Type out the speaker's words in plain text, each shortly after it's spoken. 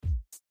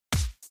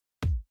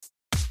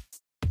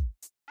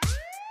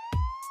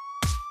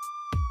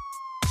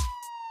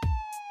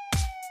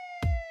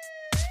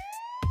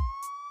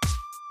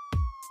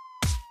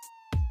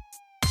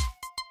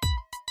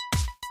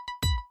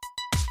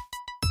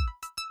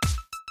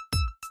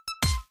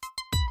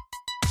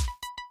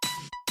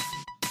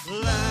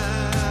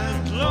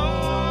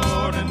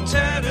Landlord and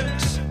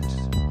tenant.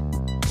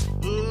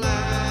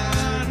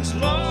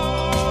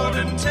 Landlord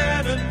and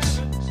tenant.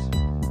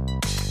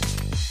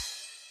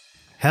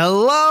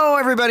 Hello,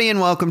 everybody, and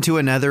welcome to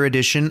another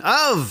edition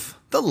of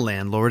the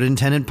Landlord and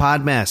Tenant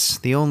Podmess,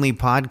 the only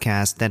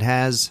podcast that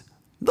has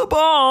the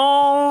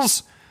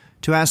balls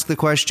to ask the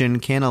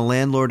question, can a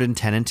landlord and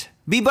tenant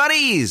be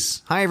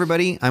buddies? Hi,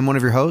 everybody. I'm one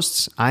of your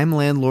hosts. I'm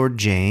Landlord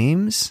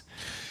James.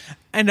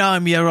 And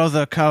I'm your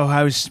other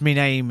co-host. My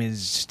name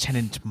is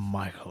Tenant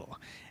Michael.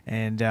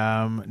 And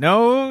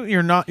no,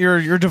 you're not.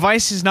 Your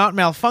device is not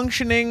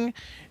malfunctioning.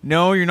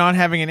 No, you're not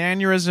having an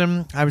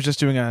aneurysm. I was just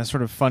doing a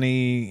sort of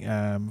funny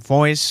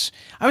voice.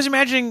 I was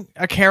imagining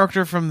a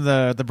character from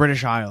the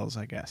British Isles,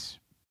 I guess.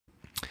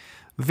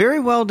 Very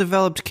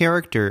well-developed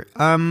character.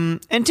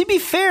 And to be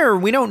fair,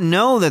 we don't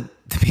know that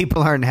the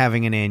people aren't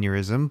having an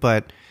aneurysm,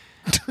 but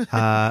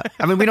I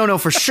mean, we don't know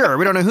for sure.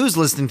 We don't know who's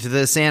listening to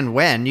this and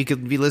when. You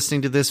could be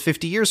listening to this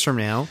 50 years from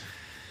now.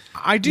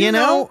 I do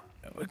know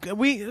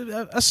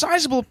a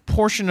sizable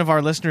portion of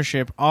our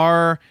listenership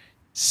are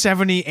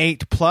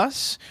 78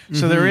 plus,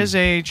 so there is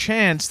a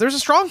chance, there's a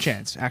strong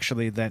chance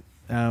actually that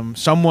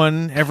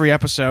someone every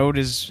episode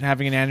is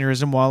having an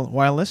aneurysm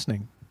while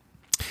listening.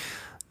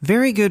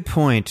 Very good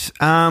point.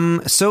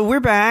 So we're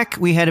back.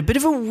 We had a bit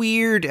of a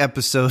weird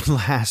episode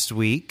last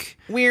week.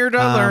 Weird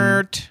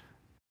alert.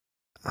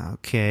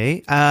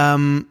 Okay.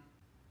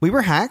 We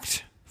were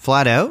hacked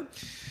flat out.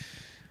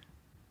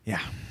 Yeah.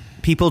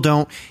 People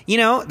don't,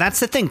 that's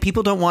the thing.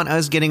 People don't want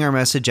us getting our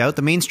message out.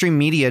 The mainstream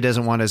media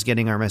doesn't want us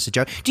getting our message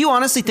out. Do you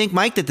honestly think,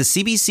 Mike, that the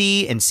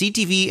CBC and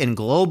CTV and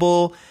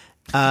Global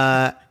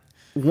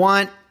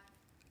want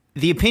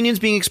the opinions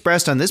being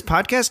expressed on this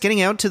podcast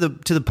getting out to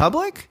the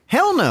public?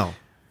 Hell no.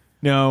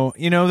 No,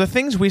 the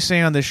things we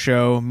say on this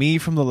show, me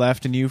from the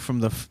left and you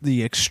from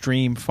the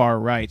extreme far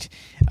right,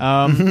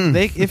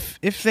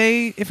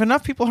 if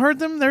enough people heard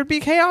them, there'd be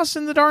chaos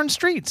in the darn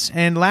streets.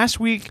 And last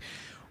week,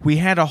 we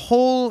had a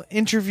whole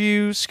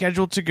interview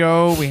scheduled to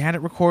go. We had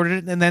it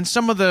recorded, and then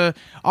some of the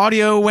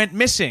audio went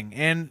missing.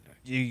 And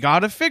you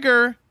got to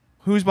figure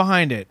who's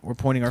behind it. We're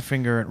pointing our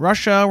finger at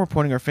Russia. We're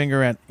pointing our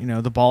finger at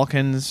the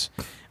Balkans.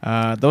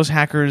 Those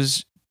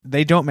hackers,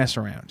 they don't mess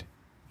around.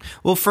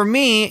 Well, for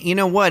me, you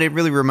know what? It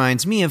really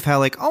reminds me of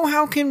how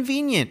how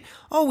convenient.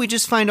 Oh, we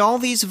just find all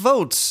these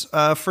votes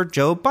for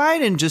Joe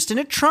Biden just in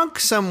a trunk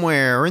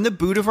somewhere or in the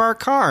boot of our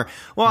car.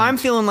 Well, I'm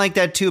feeling like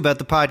that too about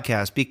the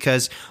podcast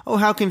because, oh,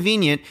 how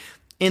convenient.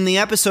 In the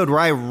episode where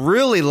I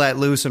really let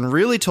loose and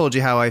really told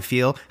you how I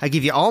feel, I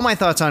give you all my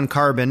thoughts on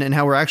carbon and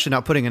how we're actually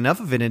not putting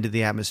enough of it into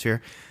the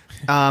atmosphere.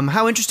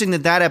 How interesting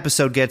that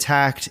episode gets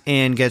hacked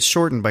and gets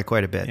shortened by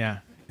quite a bit.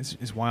 Yeah.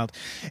 It's wild.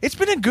 It's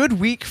been a good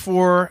week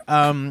for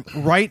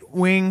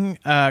right-wing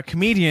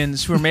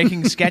comedians who are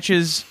making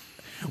sketches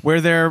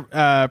where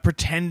they're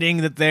pretending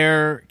that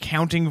they're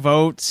counting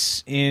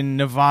votes in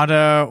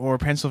Nevada or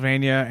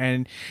Pennsylvania,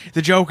 and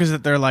the joke is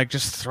that they're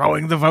just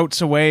throwing the votes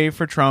away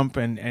for Trump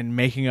and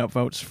making up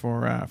votes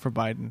for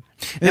Biden.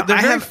 They're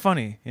very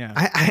funny. Yeah,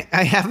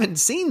 I haven't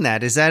seen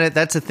that. Is that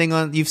that's a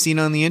thing you've seen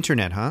on the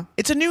internet, huh?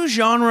 It's a new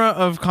genre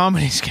of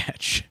comedy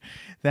sketch.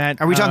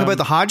 Are we talking about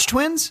the Hodge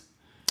twins?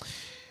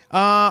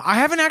 I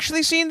haven't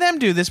actually seen them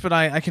do this, but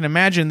I can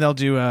imagine they'll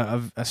do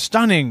a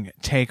stunning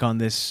take on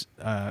this,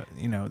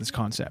 this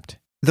concept.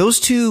 Those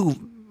two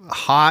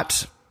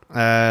hot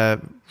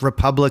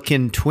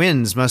Republican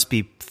twins must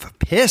be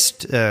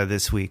pissed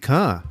this week,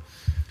 huh?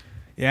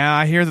 Yeah,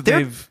 I hear that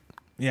they've...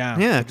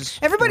 Yeah.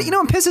 Everybody, it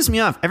pisses me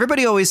off.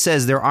 Everybody always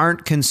says there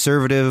aren't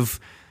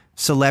conservative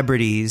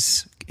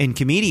celebrities and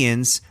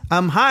comedians.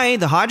 Hi,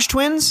 the Hodge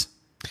twins?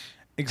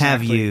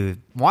 Exactly. Have you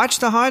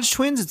watched the Hodge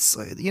twins? It's,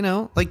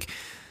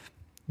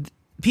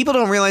 people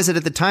don't realize it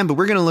at the time, but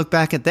we're going to look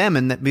back at them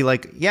and be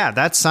like, yeah,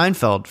 that's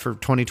Seinfeld for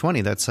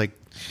 2020. That's like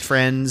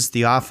Friends,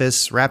 The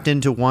Office, wrapped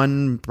into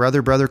one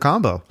brother-brother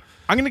combo.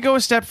 I'm going to go a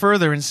step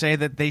further and say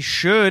that they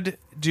should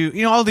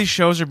do, all these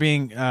shows are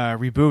being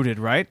rebooted,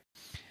 right?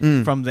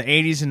 From the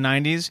 80s and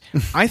 90s.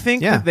 I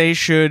think that they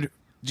should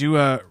do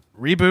a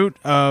reboot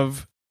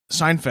of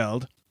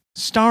Seinfeld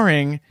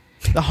starring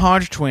the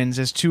Hodge twins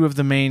as two of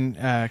the main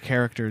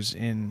characters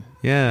in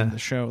the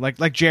show.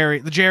 Like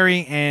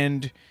Jerry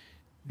and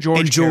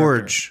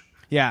George.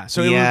 Yeah,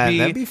 so it would be,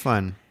 that'd be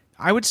fun.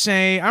 I would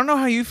say, I don't know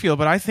how you feel,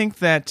 but I think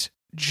that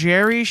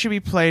Jerry should be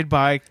played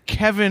by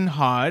Kevin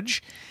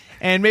Hodge,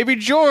 and maybe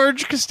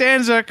George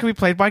Costanza could be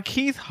played by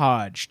Keith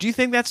Hodge. Do you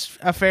think that's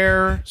a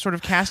fair sort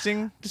of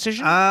casting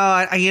decision?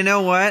 You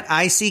know what?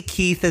 I see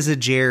Keith as a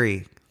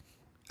Jerry.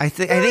 I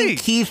think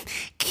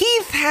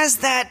Keith has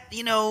that,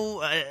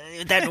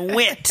 that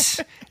wit.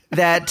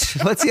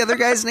 What's the other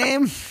guy's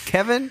name?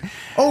 Kevin?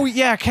 Oh,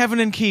 yeah, Kevin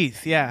and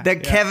Keith, yeah.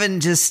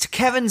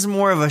 Kevin's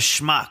more of a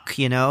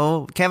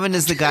schmuck, Kevin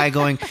is the guy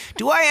going,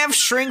 do I have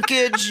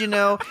shrinkage,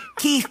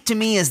 Keith, to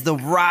me, is the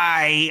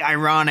wry,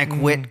 ironic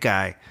wit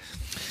guy.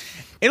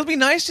 It'll be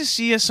nice to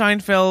see a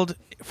Seinfeld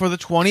for the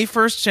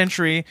 21st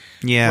century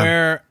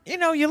where,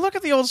 you look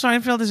at the old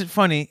Seinfeld, is it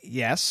funny?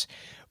 Yes.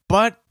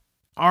 But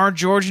are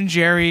George and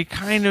Jerry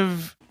kind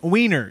of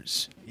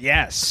wieners.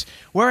 Yes.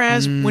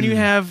 Whereas when you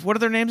have, what are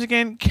their names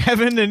again?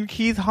 Kevin and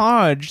Keith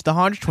Hodge, the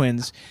Hodge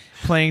twins,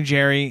 playing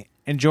Jerry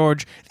and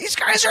George. These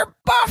guys are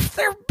buff.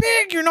 They're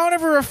big. You're not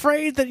ever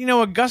afraid that,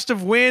 a gust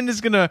of wind is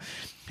going to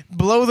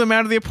blow them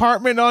out of the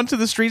apartment onto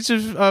the streets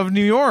of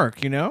New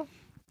York, You're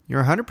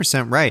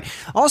 100% right.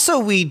 Also,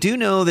 we do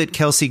know that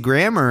Kelsey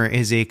Grammer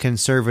is a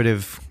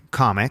conservative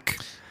comic.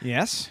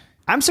 Yes.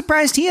 I'm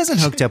surprised he hasn't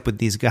hooked up with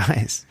these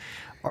guys.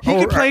 He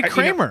could play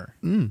Kramer.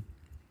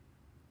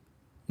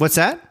 What's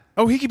that?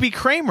 Oh, he could be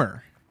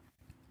Kramer.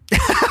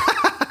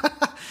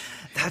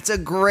 That's a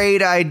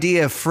great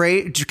idea.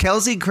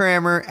 Kelsey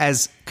Grammer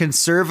as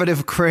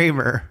conservative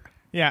Kramer.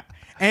 Yeah.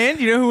 And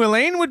you know who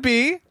Elaine would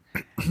be?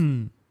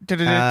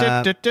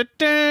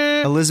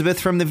 Elizabeth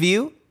from The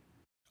View?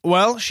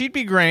 Well, she'd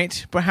be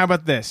great, but how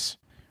about this?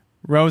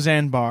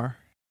 Roseanne Barr.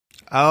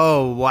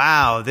 Oh,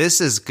 wow. This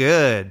is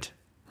good.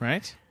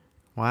 Right?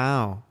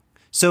 Wow.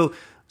 So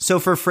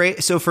for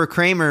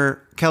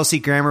Kramer, Kelsey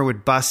Grammer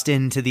would bust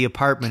into the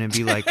apartment and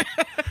be like,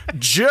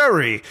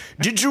 Jerry,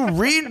 did you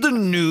read the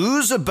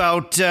news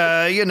about,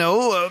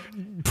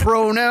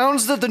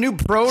 pronouns, the new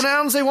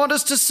pronouns they want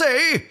us to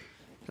say?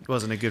 It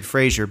wasn't a good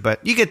Frasier,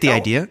 but you get the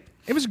idea.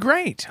 It was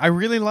great. I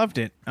really loved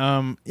it.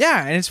 And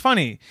it's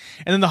funny.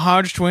 And then the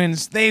Hodge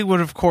twins, they would,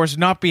 of course,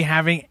 not be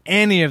having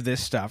any of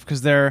this stuff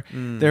because they're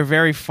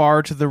very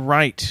far to the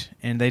right,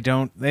 and they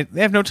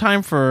have no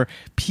time for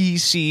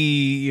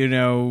PC,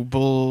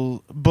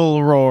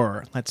 bull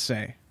roar, let's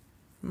say.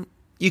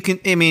 You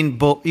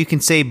can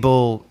say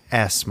bull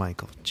S,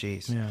 Michael.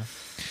 Jeez. Yeah.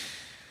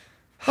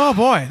 Oh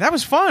boy, that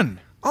was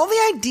fun. All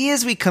the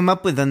ideas we come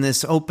up with on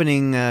this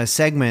opening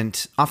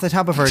segment off the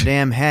top of our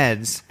damn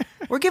heads,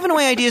 we're giving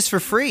away ideas for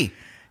free.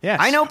 Yes.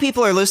 I know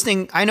people are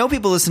listening. I know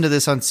people listen to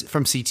this from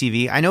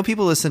CTV. I know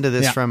people listen to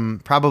this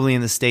from probably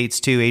in the States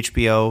too,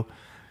 HBO,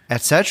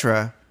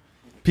 etc.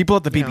 People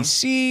at the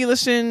BBC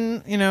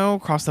listen,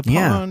 across the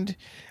pond.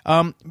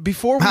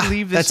 Before we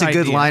leave this That's a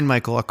good line,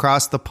 Michael,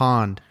 across the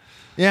pond.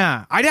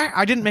 Yeah,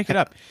 I didn't make it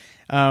up.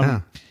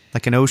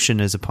 Like an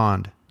ocean is a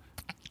pond.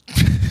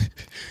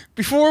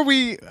 Before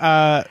we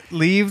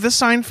leave the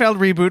Seinfeld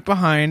reboot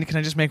behind, can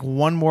I just make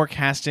one more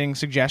casting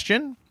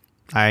suggestion?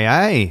 Aye,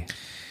 aye.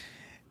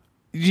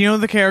 Do you know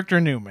the character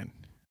Newman?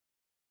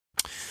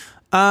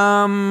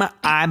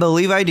 I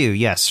believe I do.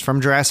 Yes,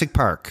 from Jurassic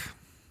Park.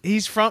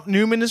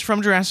 Newman is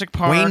from Jurassic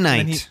Park. Wayne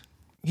Knight.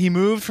 He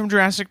moved from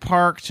Jurassic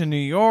Park to New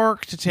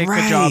York to take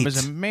the job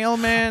as a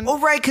mailman. Oh,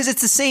 right, because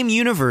it's the same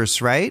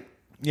universe, right?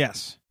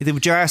 Yes. The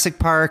Jurassic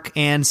Park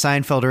and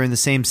Seinfeld are in the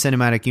same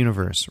cinematic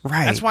universe.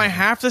 Right. That's why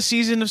half the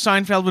season of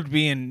Seinfeld would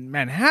be in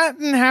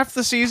Manhattan, half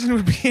the season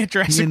would be at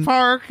Jurassic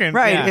Park. And,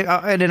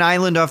 at an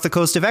island off the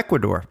coast of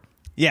Ecuador.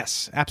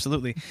 Yes,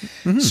 absolutely.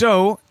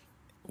 So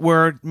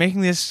we're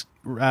making this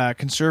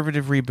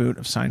conservative reboot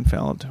of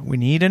Seinfeld. We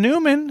need a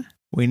Newman.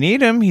 We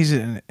need him. He's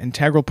an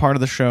integral part of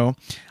the show.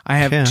 I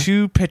have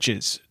two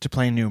pitches to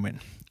play Newman.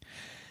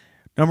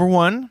 Number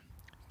one,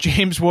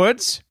 James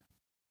Woods.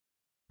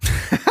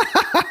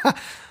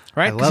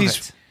 Right? I love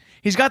it.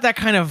 He's got that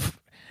kind of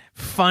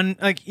fun,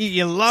 like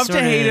you love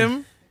to hate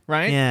him,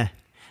 right? Yeah.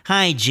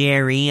 Hi,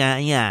 Jerry.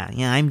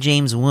 I'm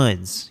James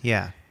Woods.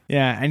 Yeah.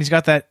 Yeah, and he's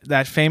got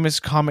that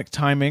famous comic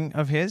timing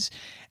of his.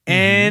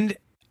 And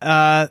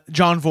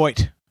Jon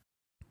Voight.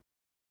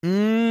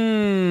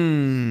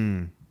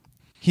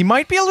 He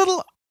might be a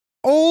little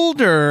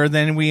older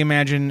than we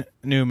imagine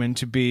Newman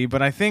to be,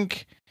 but I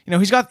think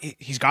he's got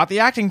the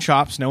acting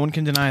chops. No one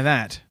can deny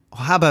that.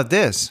 How about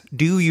this?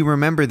 Do you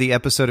remember the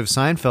episode of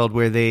Seinfeld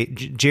where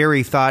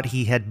Jerry thought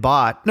he had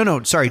bought...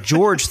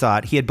 George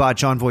thought he had bought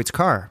Jon Voight's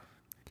car.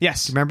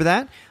 Yes. Remember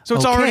that? So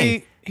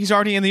he's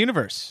already in the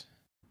universe.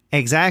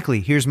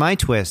 Exactly. Here's my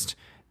twist.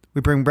 We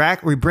bring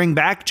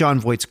back Jon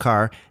Voight's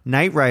car,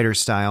 Knight Rider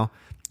style.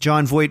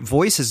 Jon Voight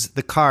voices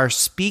the car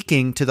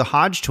speaking to the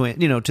Hodge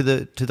twin, to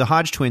the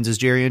Hodge twins as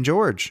Jerry and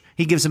George.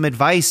 He gives them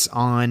advice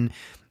on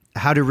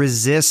how to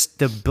resist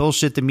the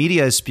bullshit the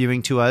media is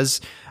spewing to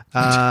us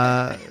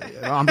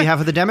on behalf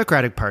of the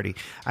Democratic Party.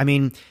 I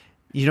mean,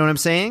 you know what I'm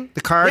saying?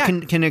 The car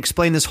can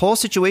explain this whole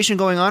situation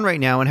going on right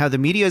now and how the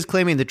media is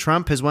claiming that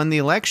Trump has won the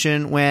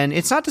election when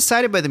it's not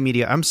decided by the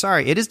media. I'm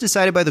sorry. It is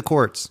decided by the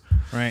courts.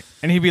 Right.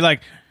 And he'd be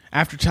like,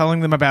 after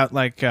telling them about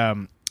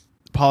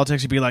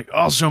politics, he'd be like,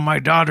 also, my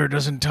daughter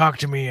doesn't talk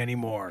to me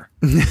anymore.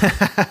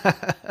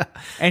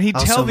 And he'd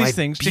tell these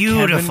things to Kevin.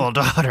 Beautiful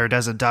daughter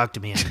doesn't talk to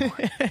me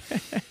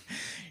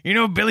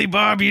anymore. Billy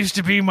Bob used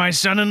to be my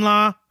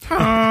son-in-law.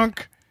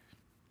 Honk.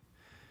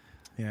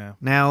 Yeah.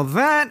 Now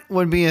that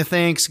would be a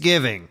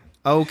Thanksgiving.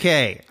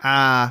 Okay.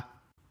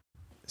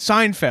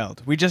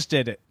 Seinfeld. We just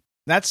did it.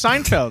 That's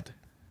Seinfeld.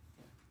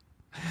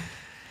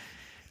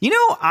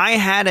 I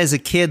had as a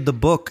kid the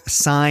book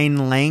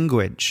Sign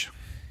Language.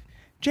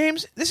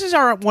 James, this is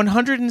our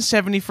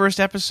 171st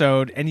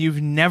episode, and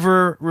you've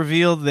never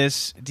revealed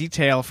this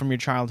detail from your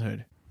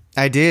childhood.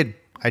 I did.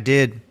 I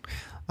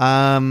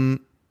don't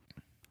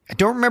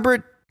remember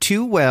it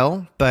too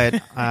well, but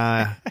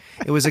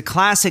it was a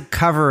classic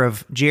cover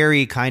of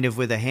Jerry kind of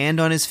with a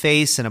hand on his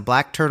face and a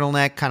black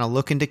turtleneck, kind of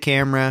looking to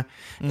camera.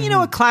 You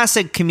know, a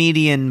classic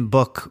comedian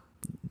book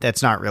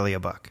that's not really a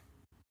book.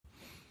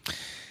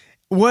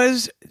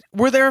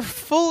 Were there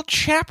full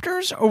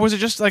chapters, or was it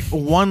just like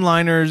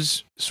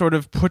one-liners sort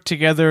of put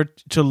together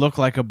to look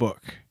like a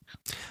book?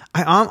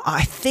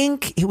 I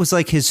think it was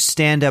like his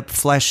stand-up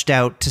fleshed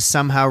out to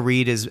somehow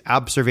read his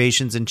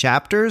observations in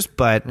chapters,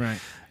 but right.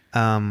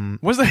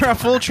 Was there a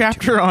full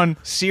chapter on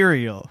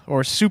cereal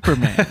or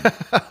Superman?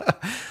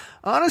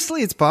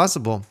 Honestly, it's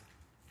possible.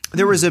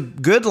 There was a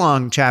good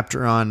long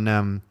chapter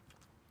on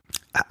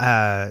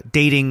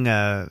dating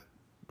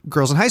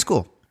girls in high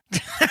school.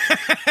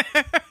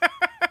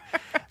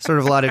 Sort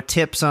of a lot of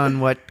tips on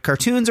what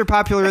cartoons are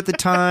popular at the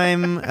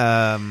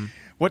time.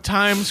 What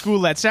time school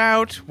lets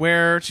out,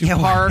 where to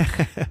park.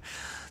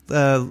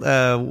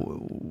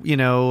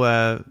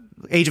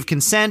 Age of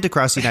consent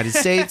across the United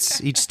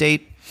States, each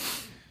state.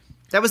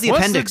 That was the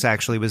appendix,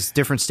 actually, was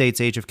different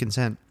states' age of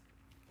consent.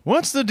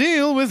 What's the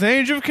deal with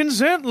age of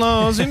consent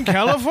laws in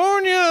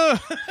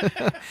California?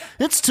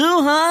 It's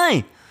too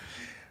high.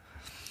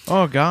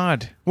 Oh,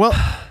 God. Well,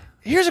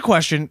 here's a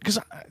question, because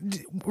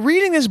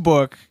reading this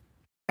book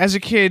as a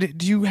kid,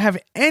 do you have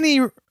any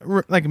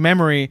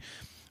memory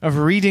of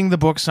reading the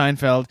book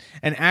Seinfeld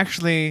and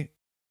actually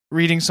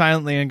reading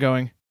silently and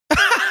going,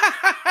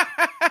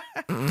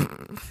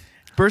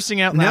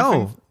 bursting out laughing?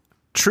 No.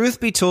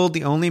 Truth be told,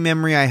 the only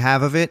memory I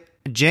have of it,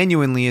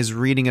 genuinely, is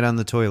reading it on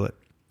the toilet.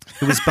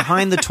 It was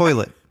behind the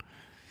toilet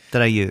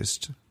that I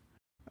used.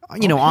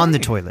 On the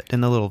toilet,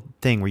 in the little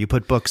thing where you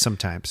put books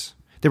sometimes.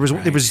 There was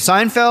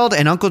Seinfeld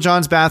and Uncle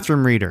John's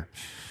bathroom reader.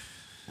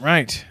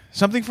 Right.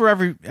 Something for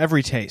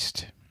every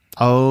taste.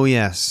 Oh,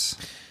 yes.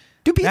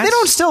 They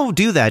don't still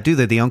do that, do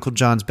they? The Uncle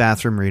John's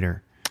bathroom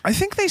reader. I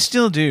think they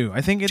still do.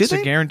 I think it's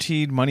a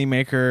guaranteed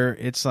moneymaker.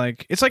 It's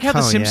like how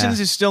The Simpsons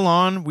is still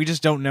on. We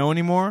just don't know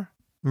anymore.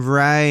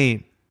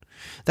 Right.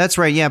 That's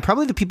right. Yeah,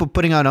 probably the people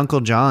putting out Uncle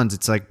John's,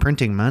 it's like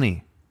printing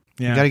money.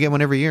 Yeah. You got to get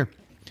one every year.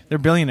 They're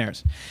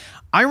billionaires.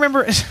 I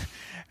remember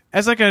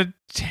as like a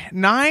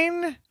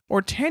 9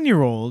 or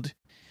 10-year-old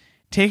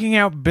taking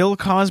out Bill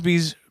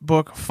Cosby's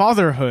book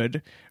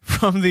Fatherhood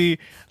from the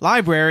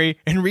library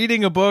and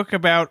reading a book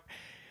about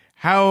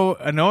how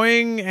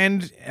annoying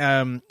and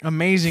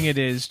amazing it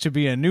is to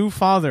be a new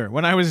father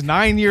when I was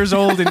 9 years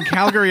old in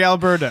Calgary,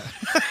 Alberta.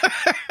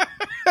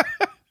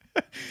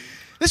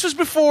 This was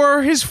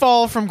before his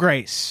fall from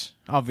grace,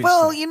 obviously.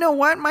 Well, you know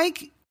what,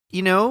 Mike?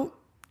 You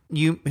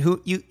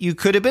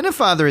could have been a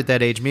father at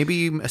that age.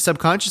 Maybe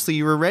subconsciously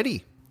you were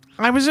ready.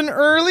 I was an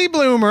early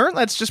bloomer.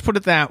 Let's just put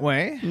it that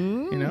way.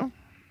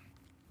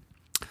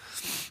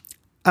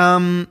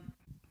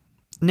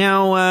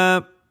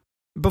 Now,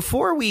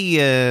 before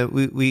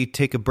we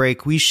take a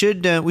break, we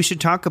should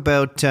talk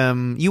about.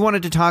 You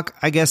wanted to talk,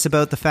 I guess,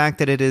 about the fact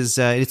that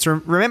it's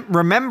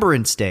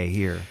Remembrance Day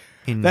here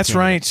in That's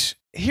Canada. right.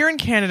 Here in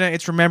Canada,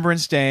 it's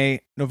Remembrance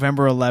Day,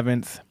 November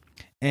 11th,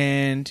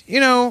 and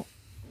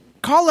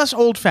call us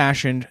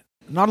old-fashioned.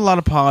 Not a lot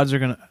of pods are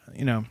gonna,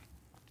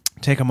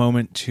 take a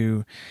moment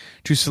to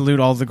salute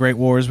all the great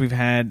wars we've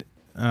had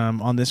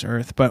on this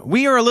earth, but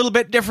we are a little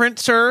bit different,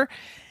 sir.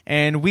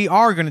 And we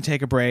are going to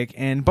take a break,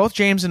 and both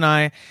James and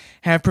I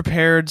have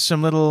prepared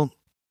some little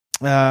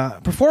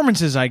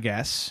performances, I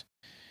guess,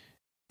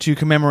 to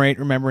commemorate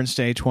Remembrance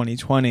Day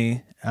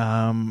 2020.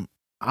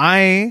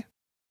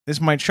 This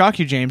might shock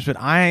you, James, but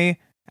I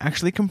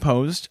actually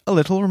composed a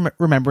little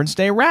Remembrance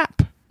Day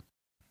rap.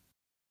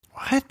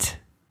 What?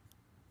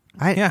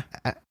 I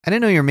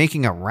didn't know you were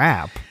making a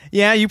rap.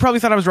 Yeah, you probably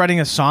thought I was writing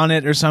a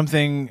sonnet or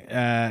something,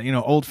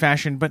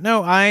 old-fashioned, but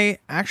no, I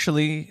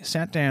actually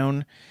sat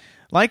down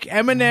like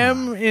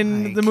Eminem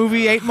in the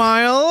movie 8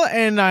 Mile,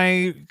 and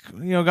I,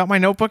 got my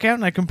notebook out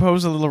and I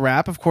composed a little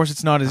rap. Of course,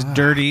 it's not as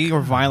dirty or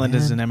violent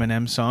as an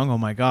Eminem song. Oh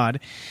my God!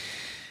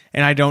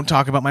 And I don't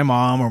talk about my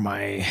mom or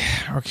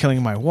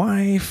killing my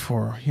wife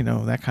or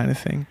that kind of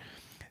thing.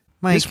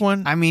 Mike, this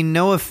one, I mean,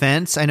 no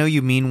offense. I know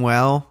you mean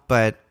well,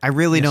 but I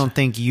really don't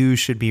think you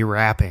should be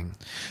rapping.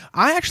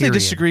 I actually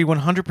disagree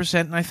 100%,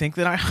 and I think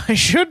that I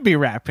should be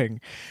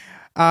rapping.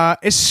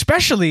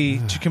 Especially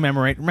to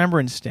commemorate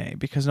Remembrance Day,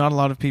 because not a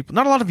lot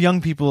of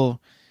young people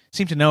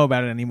seem to know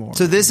about it anymore.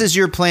 So this is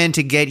your plan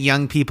to get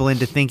young people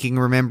into thinking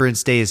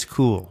Remembrance Day is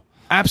cool.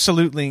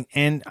 Absolutely.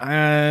 And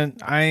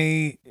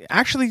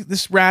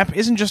this rap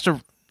isn't just a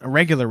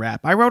regular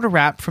rap. I wrote a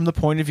rap from the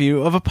point of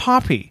view of a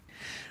poppy,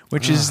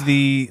 which is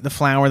the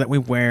flower that we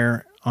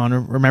wear on a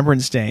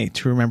Remembrance Day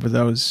to remember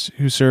those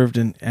who served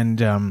and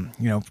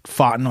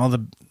fought in all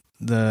the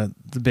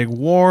big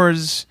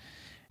wars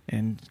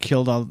and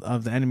killed all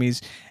of the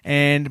enemies.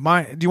 And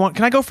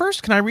can I go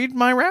first? Can I read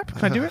my rap?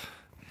 Can I do it?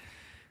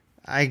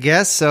 I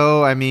guess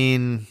so. I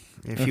mean,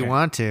 if you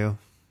want to.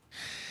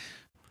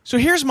 So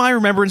here's my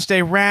Remembrance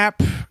Day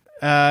rap.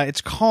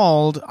 It's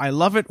called I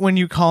Love It When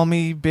You Call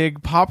Me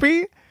Big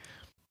Poppy.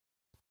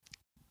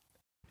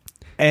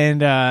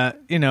 And,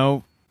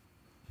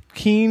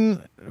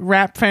 keen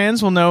rap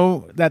fans will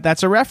know that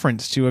that's a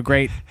reference to a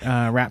great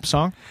rap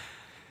song.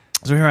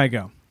 So here I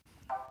go.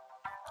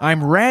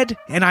 I'm red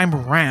and I'm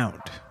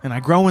round, and I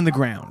grow in the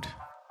ground.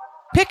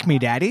 Pick me,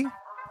 daddy.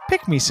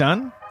 Pick me,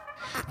 son.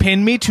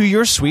 Pin me to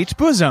your sweet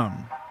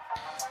bosom.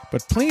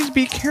 But please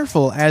be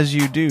careful as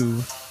you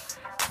do,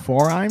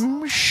 for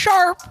I'm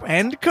sharp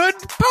and could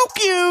poke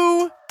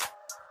you.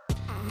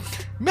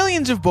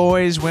 Millions of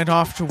boys went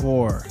off to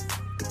war.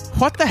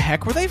 What the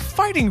heck were they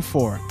fighting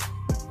for?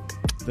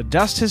 The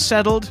dust has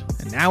settled,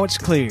 and now it's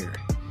clear.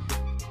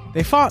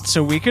 They fought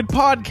so we could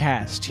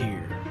podcast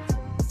here.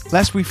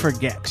 Lest we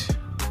forget,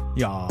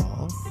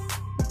 y'all.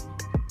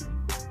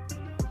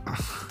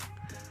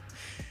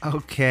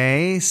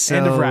 Okay, so...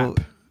 End of rap.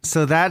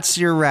 So that's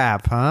your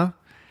rap, huh?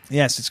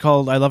 Yes, it's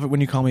called I Love It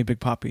When You Call Me Big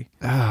Poppy.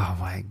 Oh,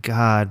 my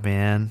God,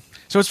 man.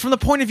 So it's from the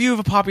point of view of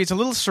a poppy. It's a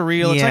little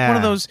surreal. It's like one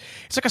of those...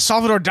 It's like a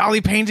Salvador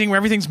Dali painting where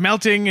everything's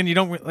melting and you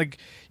don't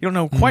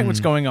know quite what's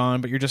going on,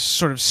 but you're just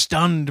sort of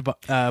stunned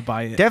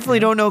by it. Definitely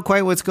don't know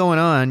quite what's going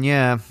on,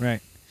 yeah. Right.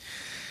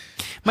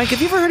 Mike,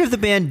 have you ever heard of the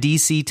band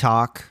DC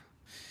Talk?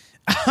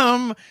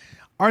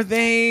 Are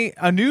they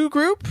a new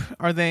group?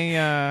 Are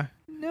they...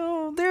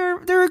 No,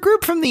 they're a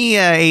group from the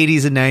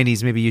 80s and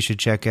 90s. Maybe you should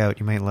check out.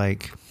 You might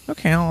like.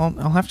 Okay,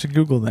 I'll have to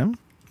Google them.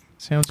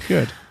 Sounds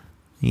good.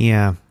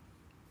 Yeah.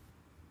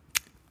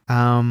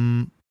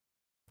 Oh,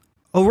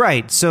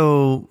 right.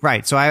 So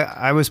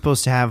I was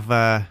supposed to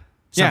have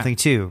something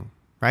too,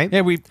 right?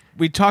 Yeah,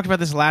 we talked about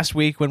this last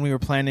week when we were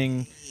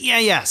planning.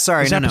 Yeah.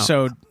 Sorry, this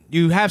episode.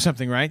 You have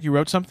something, right? You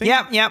wrote something.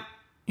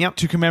 Yep.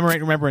 To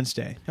commemorate Remembrance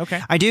Day.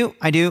 Okay. I do.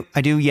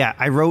 Yeah,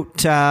 I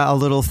wrote a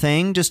little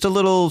thing, just a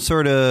little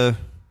sort of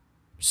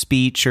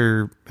speech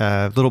or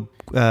little.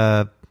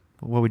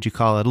 What would you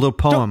call it? A little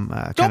poem.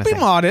 Don't be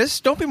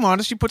modest. Don't be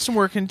modest. You put some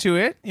work into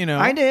it. You know.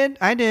 I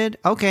did.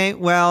 Okay.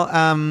 Well.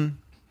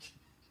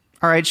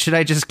 All right. Should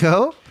I just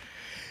go?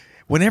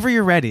 Whenever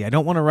you're ready. I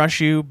don't want to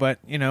rush you, but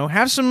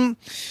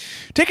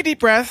take a deep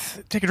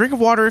breath, take a drink of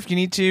water if you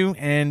need to,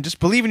 and just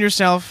believe in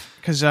yourself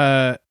because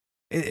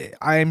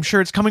I'm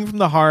sure it's coming from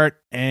the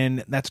heart,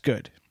 and that's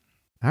good.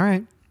 All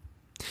right.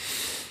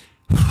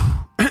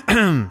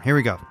 Here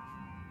we go.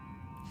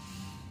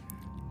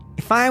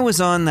 If I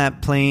was on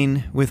that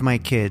plane with my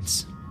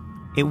kids,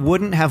 it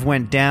wouldn't have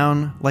went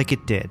down like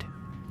it did.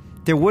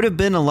 There would have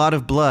been a lot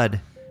of blood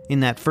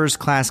in that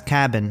first-class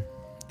cabin,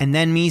 and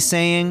then me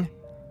saying,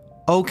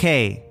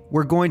 "Okay,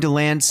 we're going to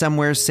land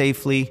somewhere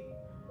safely.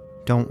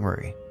 Don't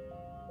worry."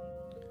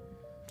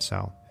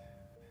 So.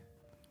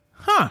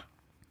 Huh.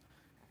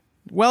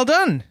 Well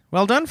done,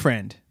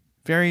 friend.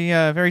 Very,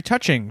 very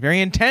touching,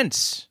 very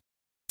intense.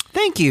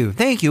 Thank you.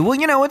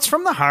 Well, it's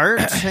from the heart,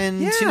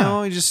 and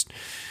I just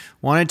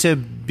wanted to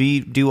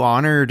do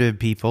honor to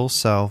people.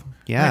 So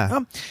yeah,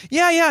 right.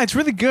 Yeah, it's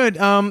really good.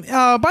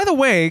 By the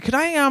way, could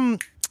I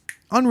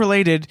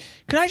unrelated?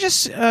 Could I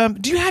just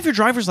do you have your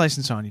driver's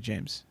license on you,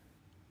 James?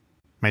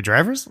 My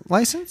driver's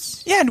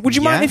license? Yeah. Would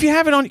you mind if you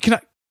have it on?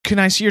 Can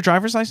I see your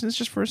driver's license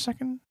just for a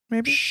second,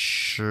 maybe?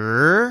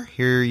 Sure.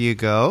 Here you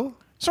go.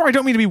 Sorry, I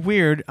don't mean to be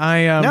weird.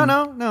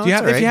 No.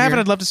 If you have it,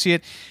 I'd love to see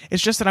it.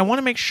 It's just that I want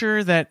to make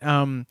sure that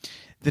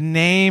the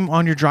name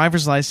on your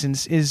driver's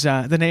license is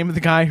the name of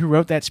the guy who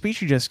wrote that speech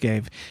you just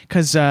gave.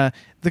 Because the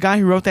guy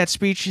who wrote that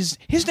speech,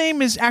 his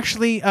name is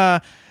actually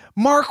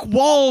Mark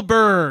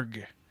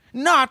Wahlberg,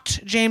 not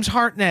James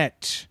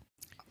Hartnett.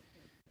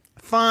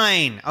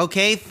 Fine.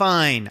 Okay,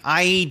 fine.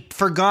 I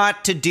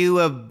forgot to do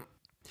a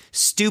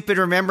stupid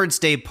Remembrance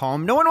Day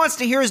poem. No one wants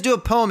to hear us do a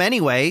poem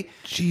anyway.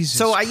 Jesus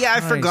So, Christ. I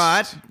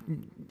forgot.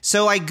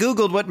 So I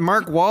Googled what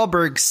Mark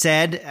Wahlberg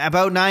said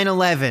about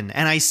 9/11,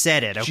 and I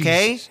said it,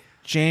 okay? Jesus.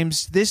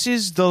 James, this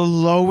is the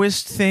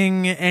lowest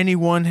thing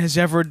anyone has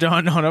ever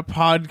done on a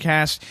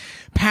podcast.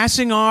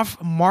 Passing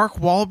off Mark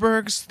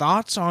Wahlberg's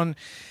thoughts on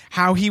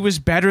how he was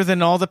better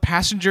than all the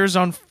passengers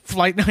on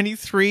Flight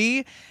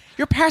 93.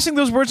 You're passing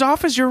those words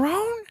off as your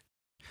own?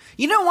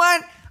 You know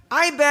what?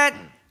 I bet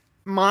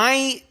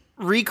my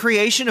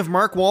recreation of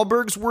Mark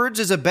Wahlberg's words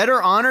is a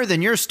better honor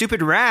than your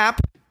stupid rap.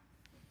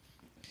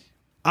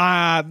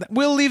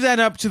 We'll leave that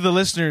up to the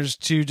listeners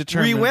to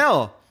determine. We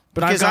will.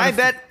 But because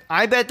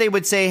I bet they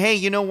would say, hey,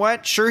 you know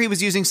what? Sure, he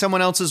was using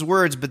someone else's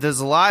words, but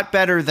there's a lot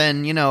better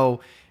than,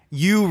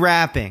 you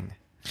rapping.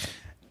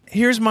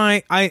 Here's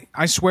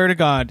I swear to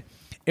God,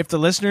 if the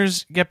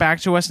listeners get back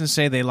to us and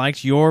say they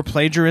liked your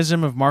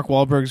plagiarism of Mark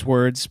Wahlberg's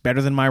words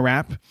better than my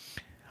rap,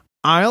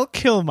 I'll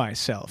kill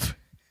myself.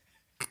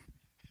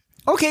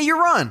 Okay,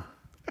 you're on.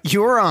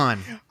 You're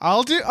on.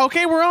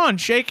 Okay, we're on.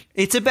 Shake.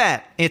 It's a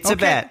bet. It's a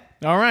bet.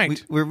 All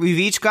right. We've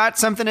each got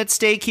something at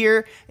stake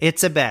here.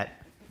 It's a bet.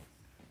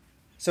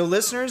 So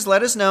listeners,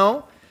 let us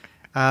know.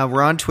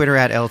 We're on Twitter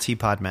at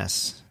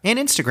LTPodmess and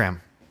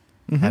Instagram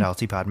at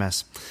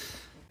LTPodmess.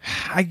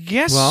 I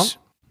guess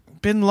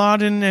Bin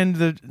Laden and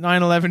the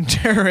 9/11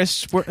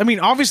 terrorists were,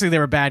 obviously they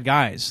were bad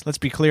guys. Let's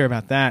be clear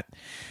about that.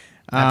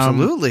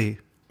 Absolutely.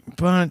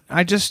 But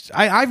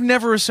I've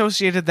never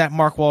associated that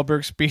Mark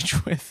Wahlberg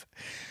speech with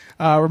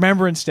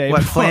Remembrance Day.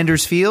 What,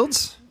 Flanders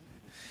Fields?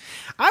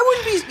 I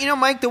wouldn't be,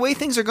 Mike, the way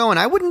things are going,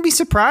 I wouldn't be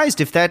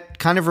surprised if that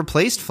kind of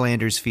replaced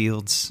Flanders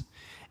Fields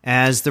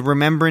as the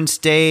Remembrance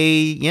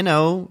Day,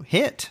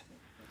 hit.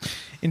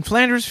 In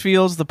Flanders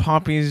Fields, the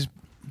poppies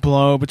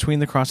blow between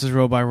the crosses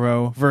row by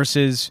row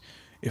versus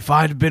if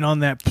I'd been on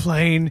that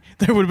plane,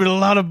 there would have been a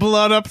lot of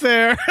blood up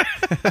there.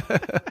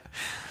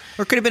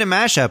 Or it could have been a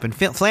mashup. In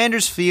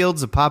Flanders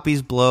Fields, the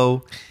poppies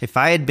blow. If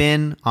I had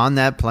been on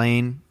that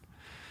plane,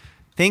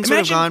 things would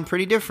have gone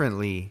pretty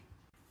differently.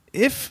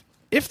 If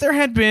there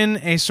had been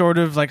a sort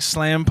of like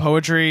slam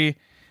poetry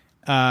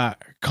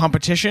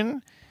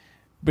competition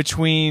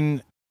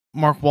between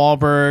Mark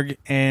Wahlberg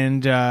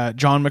and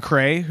John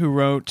McCrae, who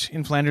wrote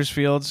In Flanders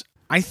Fields,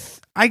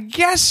 I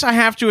guess I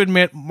have to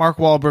admit Mark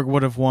Wahlberg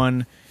would have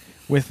won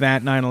with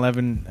that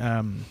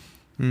 9/11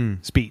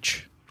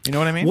 speech. You know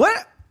what I mean?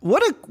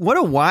 What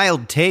a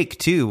wild take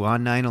too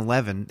on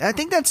 9/11. I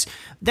think that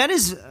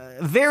is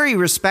very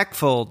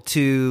respectful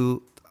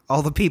to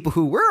all the people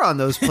who were on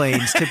those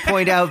planes to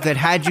point out that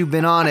had you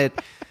been on it,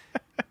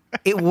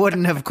 it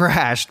wouldn't have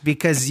crashed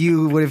because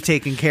you would have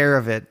taken care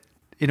of it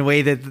in a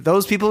way that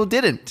those people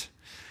didn't.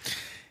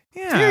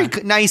 Yeah, it's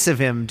very nice of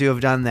him to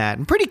have done that,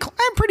 and pretty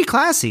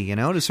classy,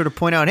 to sort of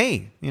point out,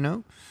 hey, do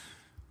you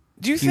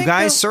think you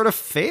guys sort of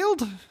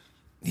failed?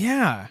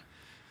 Yeah.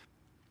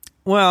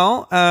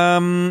 Well,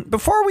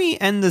 before we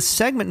end the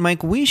segment,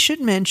 Mike, we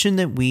should mention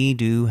that we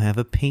do have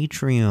a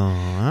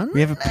Patreon. We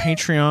have a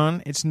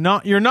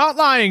Patreon. You're not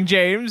lying,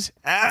 James.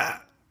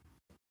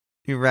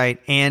 You're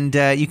right. And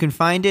you can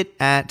find it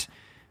at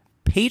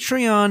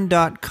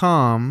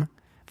patreon.com.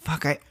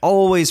 Fuck, I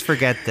always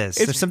forget this.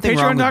 There's something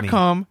wrong with me.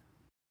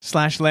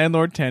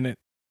 patreon.com/landlordtenant.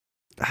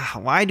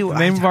 Why do the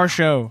name of our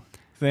show.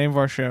 The name of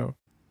our show.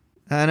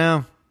 I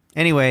know.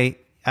 Anyway,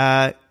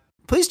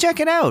 please check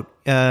it out.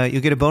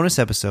 You'll get a bonus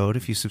episode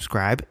if you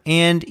subscribe.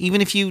 And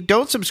even if you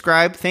don't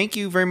subscribe, thank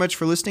you very much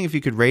for listening. If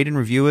you could rate and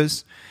review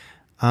us,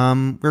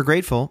 we're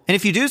grateful. And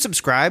if you do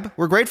subscribe,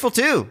 we're grateful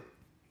too.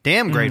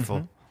 Damn grateful.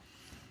 Mm-hmm.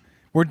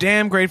 We're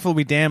damn grateful.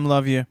 We damn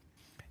love you.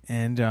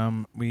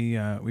 And we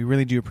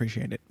really do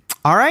appreciate it.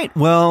 All right.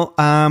 Well,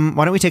 why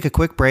don't we take a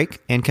quick break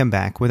and come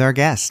back with our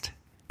guest.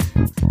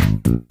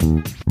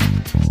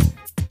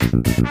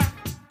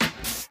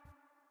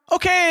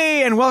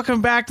 Okay, and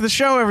welcome back to the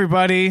show,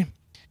 everybody.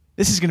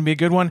 This is going to be a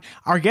good one.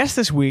 Our guest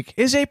this week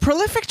is a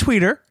prolific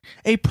tweeter,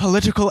 a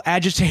political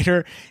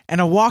agitator,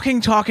 and a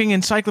walking, talking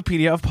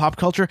encyclopedia of pop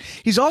culture.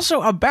 He's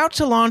also about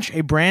to launch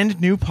a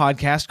brand new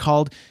podcast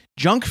called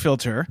Junk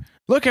Filter.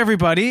 Look,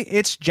 everybody,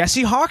 it's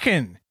Jesse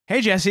Hawken.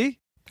 Hey, Jesse.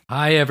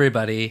 Hi,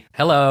 everybody.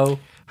 Hello.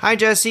 Hi,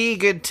 Jesse.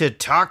 Good to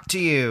talk to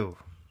you.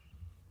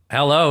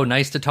 Hello.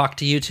 Nice to talk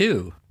to you,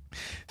 too.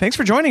 Thanks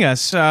for joining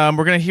us. We're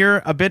going to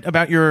hear a bit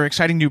about your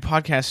exciting new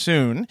podcast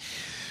soon.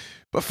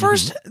 But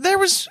first,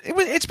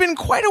 it's been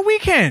quite a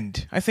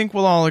weekend. I think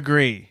we'll all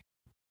agree.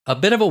 A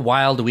bit of a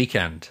wild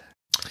weekend.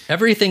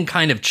 Everything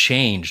kind of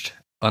changed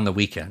on the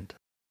weekend.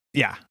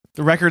 Yeah.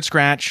 The record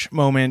scratch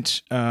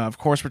moment. Of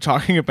course, we're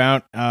talking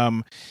about...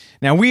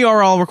 now, we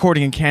are all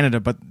recording in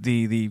Canada, but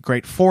the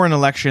great foreign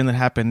election that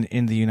happened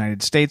in the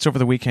United States over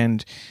the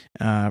weekend,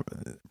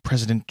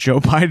 President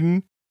Joe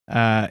Biden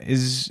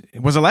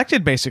was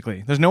elected,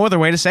 basically. There's no other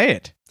way to say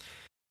it.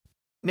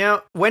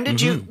 Now, when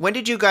did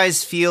you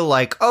guys feel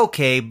like,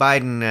 okay,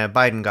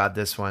 Biden got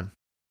this one?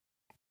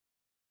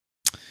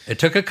 It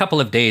took a couple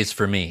of days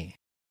for me.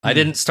 I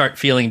didn't start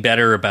feeling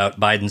better about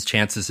Biden's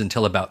chances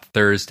until about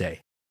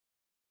Thursday.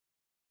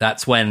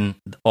 That's when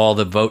all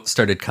the votes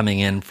started coming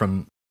in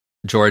from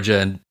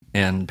Georgia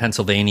and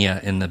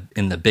Pennsylvania in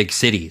the big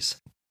cities.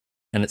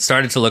 And it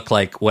started to look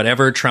like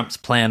whatever Trump's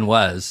plan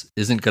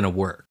isn't going to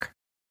work.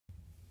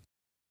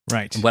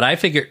 Right. What I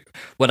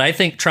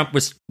think Trump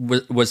was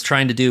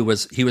trying to do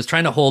was he was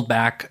trying to hold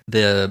back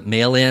the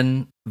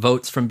mail-in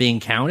votes from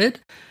being counted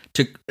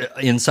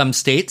in some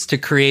states to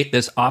create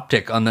this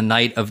optic on the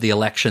night of the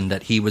election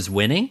that he was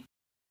winning.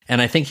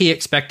 And I think he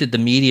expected the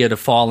media to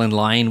fall in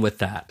line with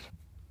that.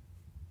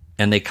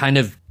 And they kind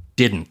of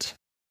didn't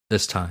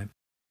this time.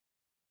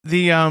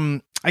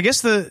 I guess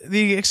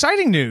the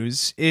exciting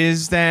news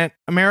is that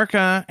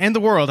America and the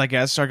world, I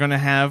guess, are going to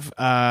have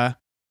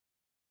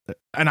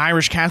an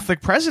Irish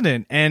Catholic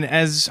president. And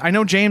as I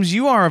know, James,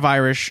 you are of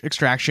Irish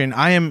extraction.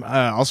 I am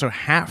also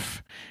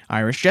half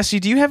Irish. Jesse,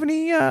 do you have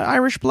any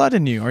Irish blood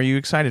in you? Are you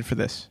excited for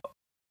this?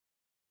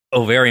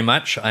 Oh, very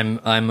much. I'm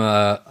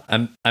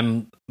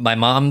my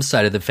mom's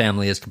side of the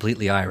family is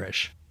completely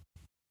Irish.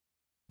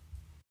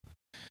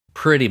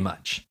 Pretty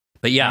much.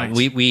 But yeah,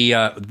 nice.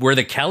 We're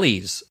the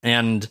Kellys,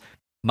 and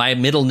my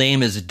middle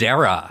name is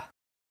Dara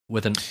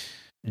with an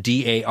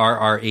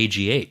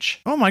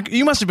Darragh. Oh my!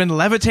 You must have been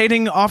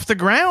levitating off the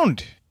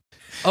ground.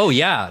 Oh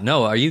yeah,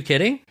 no, are you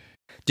kidding?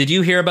 Did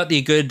you hear about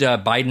the good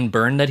Biden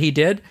burn that he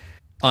did?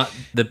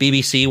 The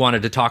BBC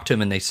wanted to talk to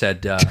him, and they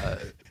said,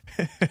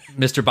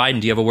 "Mr.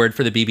 Biden, do you have a word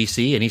for the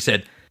BBC?" And he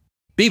said,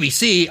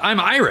 "BBC, I'm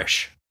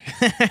Irish."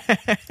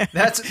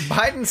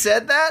 Biden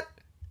said that?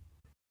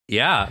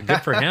 Yeah,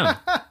 good for him.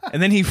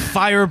 And then he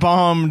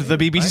firebombed the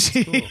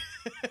BBC.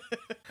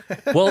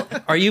 Well,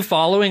 are you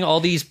following all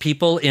these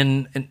people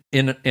in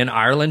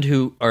Ireland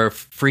who are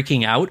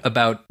freaking out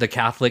about the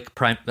Catholic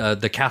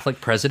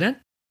president?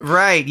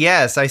 Right.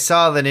 Yes, I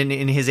saw that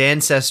in his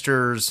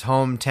ancestors'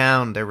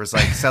 hometown there was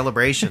like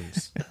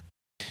celebrations.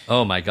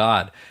 Oh my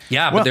God!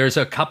 Yeah, but there's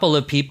a couple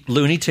of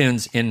Looney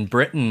Tunes in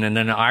Britain and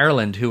in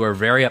Ireland who are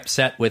very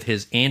upset with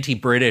his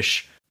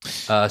anti-British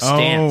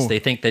stance. They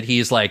think that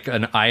he's like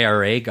an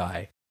IRA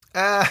guy.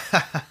 I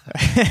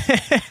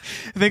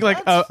think like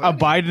a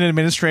Biden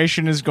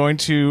administration is going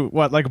to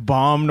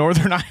bomb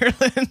Northern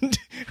Ireland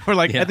or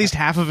at least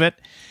half of it.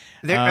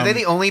 Are they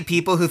the only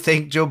people who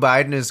think Joe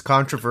Biden is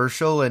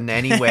controversial in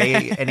any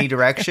way, any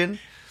direction?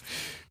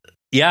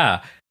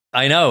 Yeah,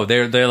 I know.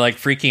 They're like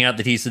freaking out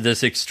that he's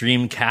this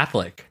extreme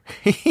Catholic.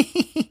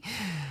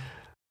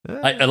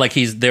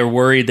 They're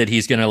worried that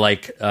he's going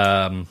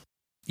to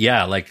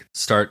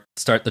start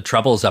the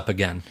troubles up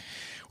again.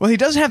 Well, he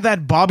does have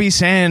that Bobby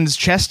Sands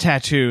chest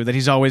tattoo that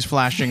he's always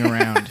flashing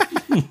around.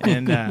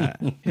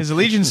 And his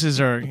allegiances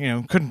are,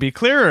 couldn't be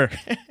clearer.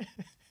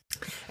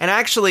 And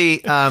actually,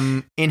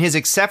 in his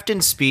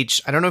acceptance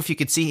speech, I don't know if you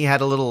could see, he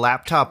had a little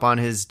laptop on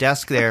his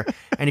desk there.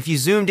 And if you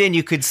zoomed in,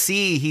 you could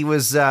see he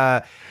was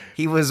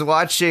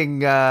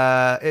watching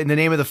In the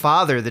Name of the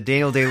Father, the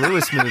Daniel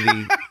Day-Lewis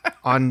movie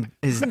on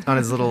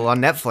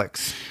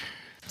Netflix.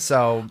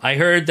 So I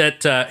heard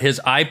that his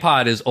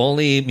iPod is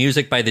only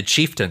music by the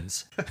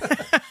Chieftains.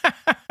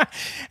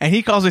 And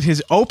he calls it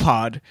his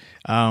O-Pod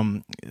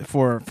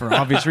for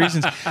obvious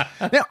reasons.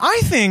 Now,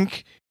 I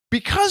think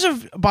because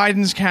of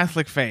Biden's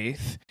Catholic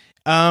faith,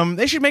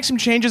 they should make some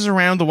changes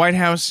around the White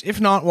House,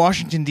 if not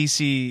Washington,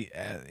 D.C.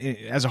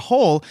 As a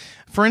whole.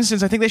 For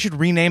instance, I think they should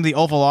rename the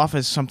Oval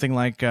Office something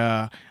like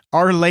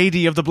Our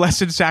Lady of the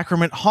Blessed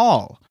Sacrament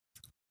Hall.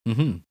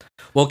 Mm-hmm.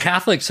 Well,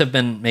 Catholics have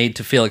been made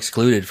to feel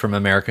excluded from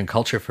American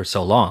culture for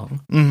so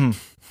long. Mm-hmm.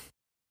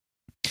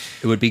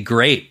 It would be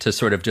great to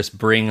sort of just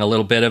bring a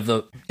little bit of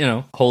the,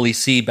 Holy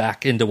See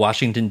back into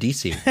Washington,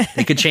 D.C.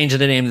 They could change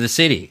the name of the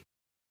city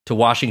to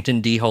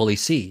Washington, D. Holy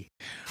See.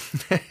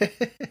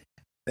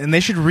 And they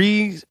should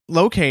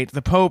relocate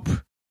the Pope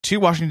to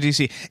Washington,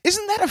 D.C.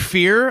 Isn't that a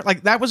fear?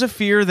 Like, that was a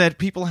fear that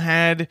people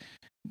had,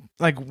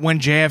 like, when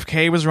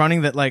JFK was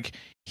running, that,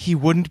 he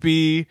wouldn't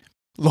be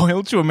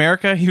loyal to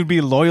America, he would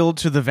be loyal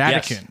to the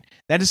Vatican. Yes.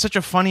 That is such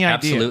a funny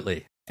idea.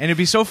 Absolutely. And it'd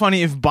be so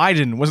funny if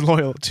Biden was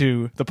loyal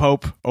to the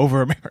Pope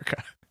over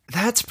America.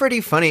 That's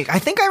pretty funny. I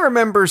think I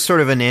remember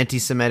sort of an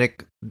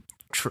anti-Semitic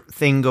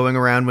thing going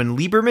around when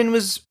Lieberman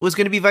was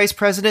going to be vice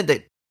president,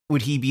 that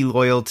would he be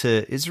loyal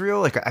to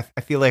Israel?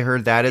 I feel I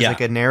heard that as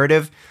a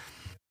narrative.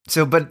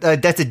 So, but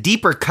that's a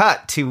deeper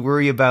cut to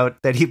worry about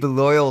that he'd be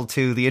loyal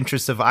to the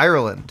interests of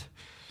Ireland.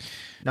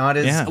 Not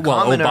as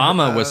common.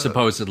 Obama was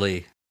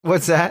supposedly...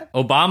 What's that?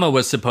 Obama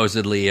was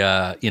supposedly,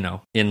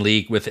 in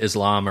league with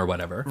Islam or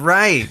whatever.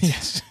 Right.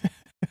 Yes.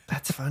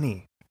 That's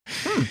funny.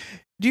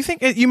 Do you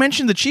think, you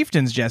mentioned the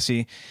Chieftains,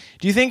 Jesse,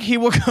 do you think he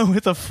will go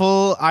with a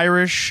full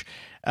Irish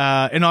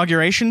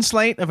inauguration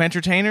slate of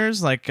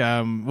entertainers? Will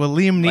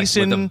Liam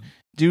Neeson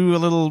do a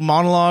little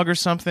monologue or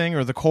something,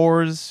 or the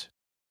Corrs?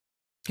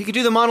 He could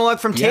do the monologue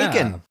from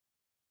Taken.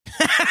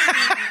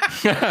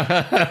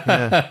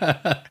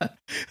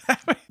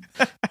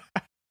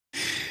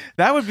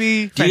 That would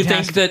be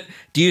fantastic.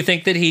 Do you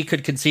think that he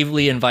could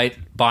conceivably invite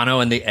Bono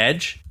and The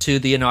Edge to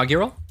the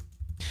inaugural?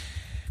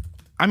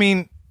 I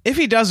mean, if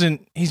he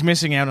doesn't, he's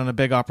missing out on a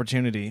big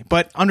opportunity.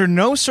 But under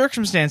no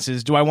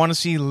circumstances do I want to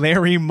see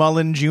Larry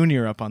Mullen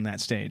Jr. up on that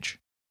stage.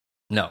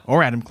 No.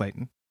 Or Adam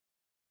Clayton.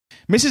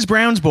 Mrs.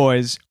 Brown's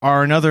Boys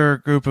are another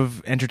group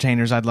of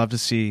entertainers I'd love to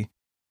see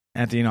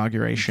at the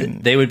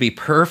inauguration. They would be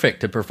perfect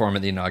to perform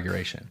at the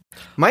inauguration.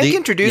 Mike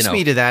introduced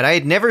me to that. I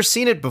had never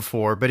seen it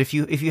before, but if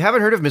you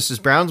haven't heard of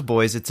Mrs. Brown's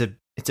Boys, it's an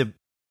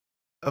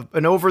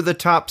over the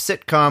top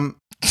sitcom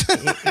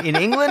in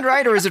England,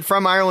 right? Or is it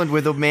from Ireland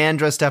with a man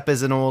dressed up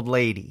as an old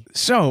lady?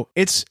 So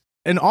it's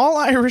an all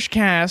Irish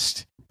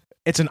cast.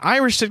 It's an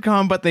Irish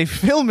sitcom, but they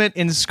film it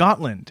in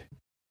Scotland.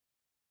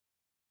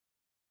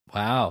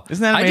 Wow.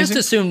 Isn't that amazing? I just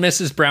assumed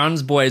Mrs.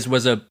 Brown's Boys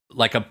was a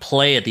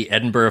play at the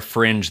Edinburgh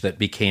Fringe that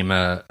became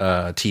a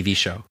TV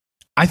show.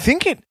 I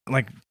think it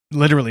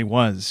literally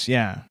was,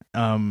 yeah.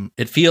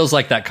 It feels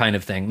like that kind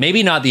of thing.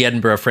 Maybe not the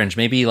Edinburgh Fringe,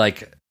 maybe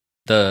like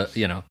the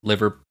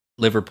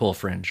Liverpool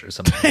Fringe or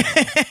something.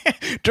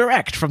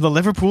 Direct from the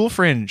Liverpool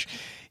Fringe.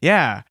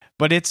 Yeah,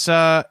 but it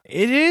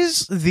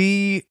is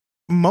the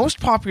most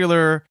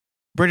popular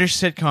British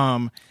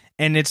sitcom,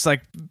 and it's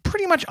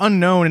pretty much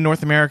unknown in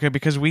North America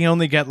because we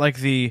only get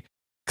the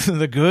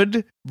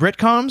good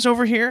Britcoms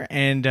over here,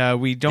 and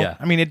we don't. Yeah.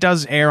 I mean, it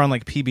does air on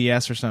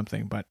PBS or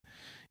something, but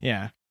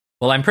yeah.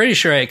 Well, I'm pretty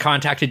sure I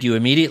contacted you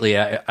immediately.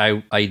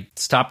 I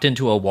stopped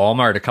into a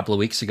Walmart a couple of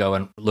weeks ago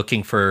and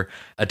looking for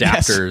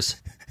adapters,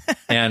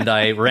 and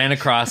I ran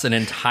across an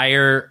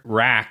entire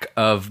rack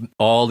of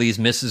all these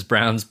Mrs.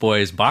 Brown's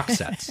Boys box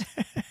sets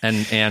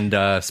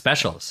and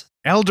specials.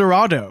 El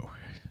Dorado,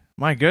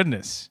 my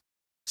goodness.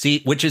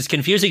 See, which is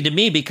confusing to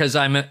me because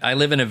I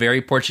live in a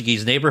very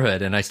Portuguese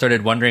neighborhood, and I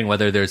started wondering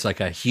whether there's like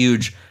a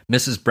huge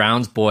Mrs.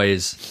 Brown's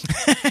Boys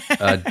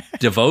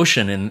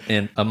devotion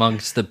in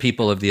amongst the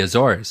people of the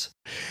Azores.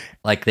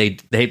 Like the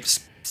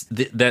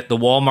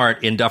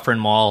Walmart in Dufferin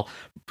Mall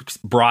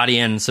brought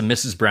in some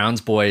Mrs. Brown's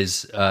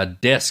Boys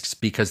discs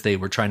because they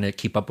were trying to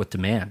keep up with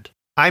demand.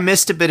 I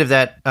missed a bit of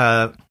that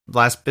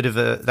last bit of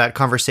that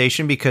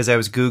conversation because I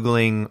was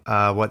Googling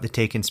what the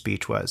Taken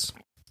speech was.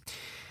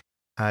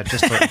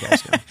 Just to let you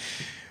guys know.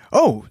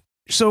 Oh,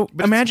 so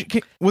imagine,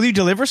 will you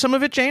deliver some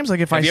of it, James? Like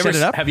if I set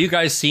it up? Have you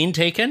guys seen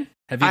Taken?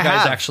 Have you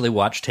guys actually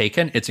watched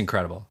Taken? It's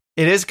incredible.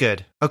 It is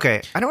good.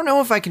 Okay. I don't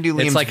know if I can do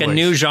Liam's It's like voice. a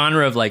new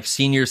genre of like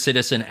senior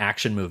citizen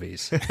action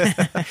movies.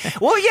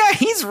 Well, yeah,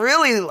 he's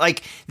really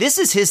like, this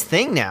is his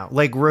thing now.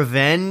 Like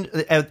revenge.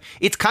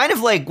 It's kind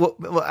of like,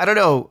 I don't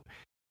know,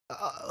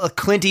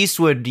 Clint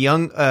Eastwood,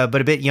 young,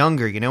 but a bit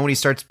younger, you know, when he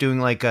starts doing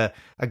like a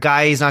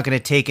guy he's not going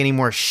to take any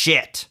more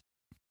shit.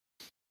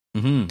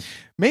 Mm-hmm.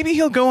 Maybe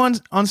he'll go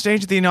on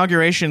stage at the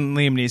inauguration,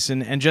 Liam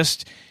Neeson, and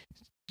just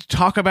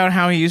talk about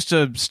how he used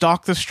to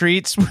stalk the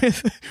streets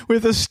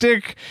with a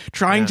stick,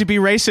 trying to be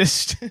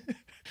racist.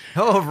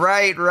 Oh,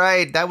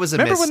 right. That was a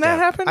Remember misstep. when that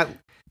happened?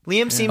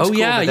 Liam seems cool,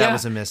 but that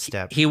was a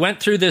misstep. He went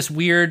through this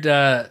weird,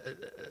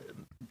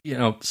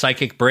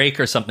 psychic break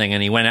or something,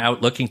 and he went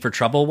out looking for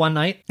trouble one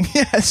night.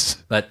 Yes,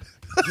 but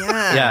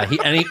yeah,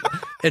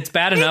 it's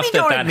bad enough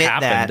that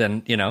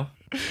happened, and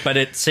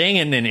but saying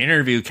in an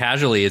interview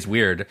casually is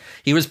weird.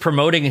 He was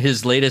promoting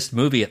his latest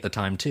movie at the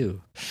time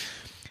too.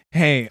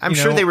 Hey, I'm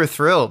sure they were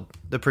thrilled,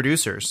 the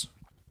producers.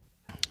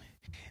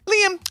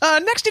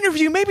 Liam, next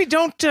interview, maybe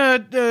don't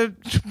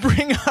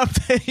bring up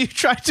that you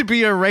tried to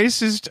be a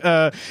racist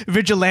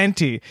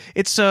vigilante.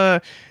 It's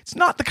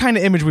not the kind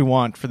of image we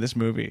want for this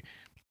movie.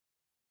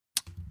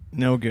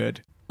 No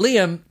good.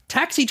 Liam,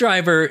 Taxi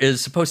Driver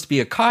is supposed to be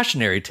a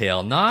cautionary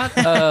tale, not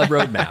a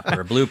roadmap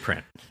or a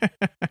blueprint.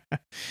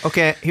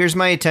 Okay, here's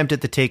my attempt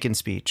at the Taken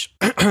speech.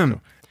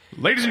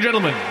 Ladies and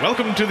gentlemen,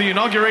 welcome to the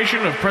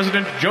inauguration of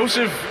President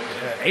Joseph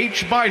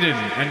H. Biden.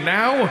 And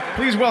now,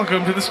 please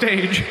welcome to the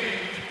stage,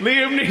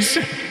 Liam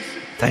Neeson.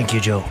 Thank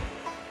you, Joe.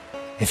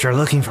 If you're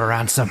looking for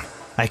ransom,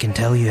 I can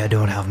tell you I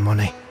don't have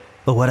money.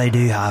 But what I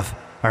do have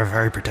are a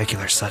very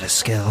particular set of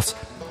skills.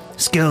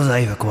 Skills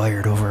I've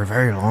acquired over a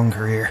very long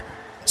career.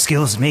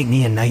 Skills that make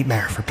me a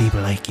nightmare for people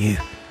like you.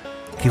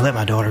 If you let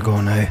my daughter go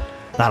now,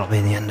 that'll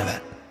be the end of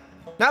it.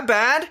 Not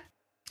bad.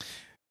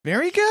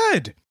 Very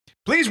good.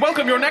 Please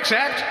welcome your next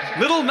act,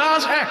 Little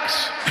Nas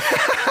X.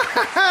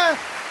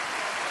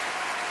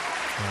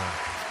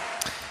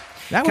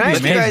 That would Can I be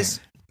ask you amazing.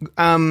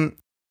 guys,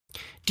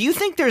 do you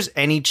think there's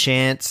any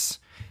chance,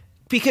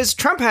 because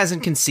Trump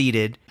hasn't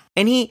conceded,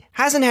 and he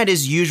hasn't had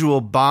his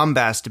usual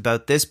bombast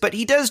about this, but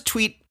he does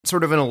tweet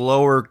sort of in a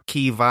lower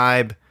key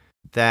vibe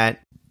that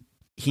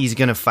he's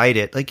going to fight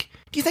it. Like,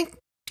 do you think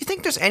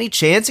there's any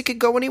chance it could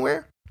go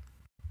anywhere?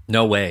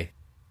 No way.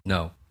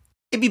 No.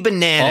 It'd be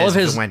bananas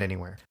if it went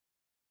anywhere.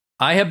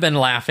 I have been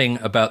laughing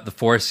about the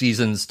Four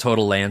Seasons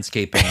total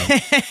landscaping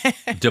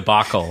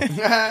debacle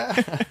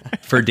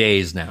for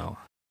days now.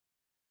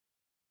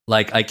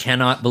 Like, I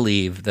cannot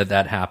believe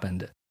that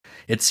happened.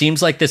 It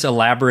seems like this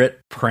elaborate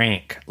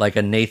prank, like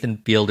a Nathan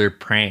Fielder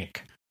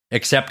prank,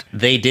 except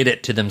they did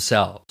it to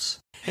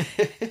themselves.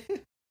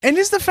 And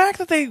is the fact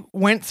that they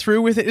went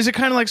through with it, is it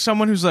kind of like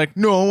someone who's like,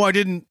 no, I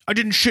didn't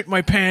shit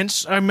my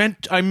pants. I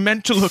meant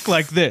to look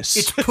like this.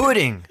 It's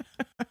pudding.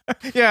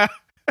 Yeah.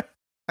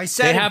 I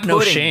said they have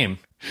no shame.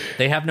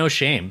 They have no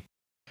shame.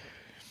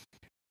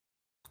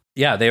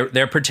 Yeah,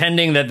 they're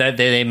pretending that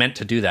they meant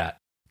to do that.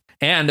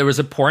 And there was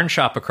a porn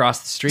shop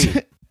across the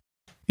street.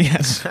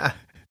 Yes.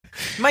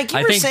 Mike,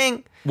 you were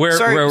saying where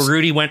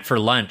Rudy went for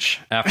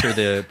lunch after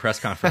the press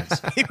conference.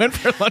 He went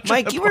for lunch.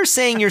 Mike, you were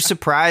saying you're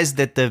surprised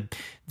that the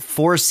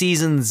Four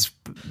Seasons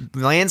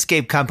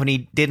landscape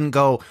company didn't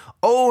go,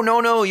 oh,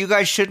 no, you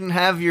guys shouldn't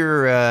have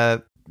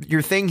your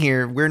thing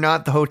here. We're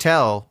not the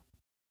hotel.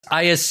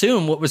 I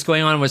assume what was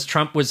going on was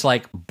Trump was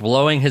like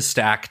blowing his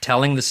stack,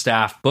 telling the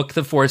staff, book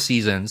the Four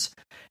Seasons,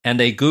 and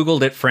they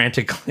Googled it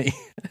frantically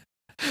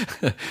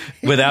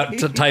without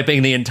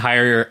typing the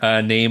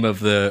entire name of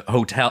the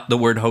hotel, the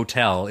word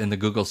hotel in the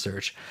Google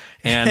search,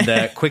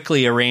 and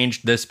quickly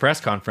arranged this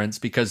press conference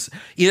because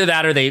either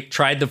that or they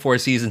tried the Four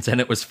Seasons and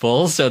it was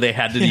full, so they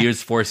had to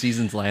use Four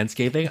Seasons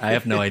landscaping. I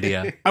have no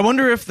idea. I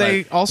wonder if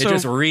they But also... It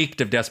just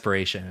reeked of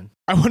desperation.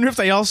 I wonder if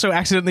they also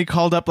accidentally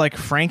called up like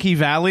Frankie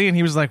Valli and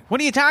he was like, what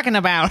are you talking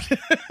about?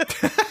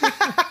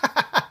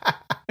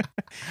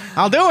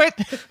 I'll do it.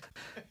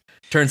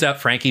 Turns out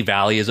Frankie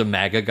Valli is a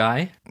MAGA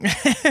guy.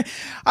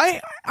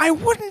 I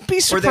wouldn't be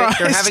Or surprised.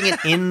 they're having it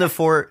in the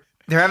Four.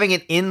 They're having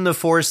it in the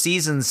Four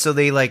Seasons, so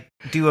they like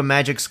do a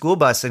magic school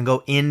bus and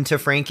go into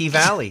Frankie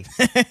Valley.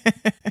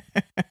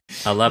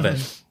 I love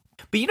it.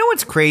 But you know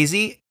what's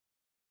crazy?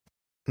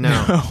 No.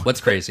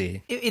 What's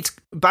crazy? It's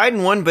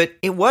Biden won, but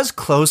it was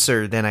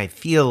closer than I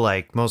feel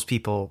like most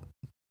people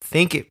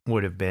think it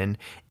would have been.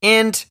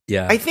 And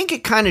Yeah. I think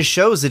it kind of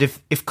shows that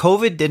if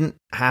COVID didn't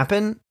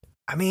happen,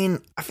 I mean,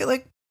 I feel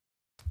like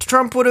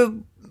Trump would have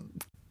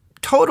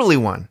totally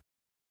won.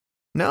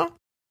 No?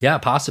 Yeah,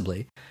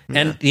 possibly. Yeah.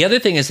 And the other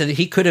thing is that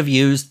he could have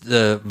used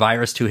the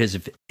virus to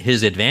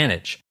his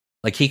advantage.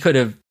 Like he could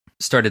have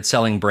started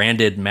selling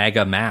branded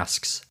MAGA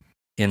masks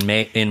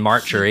in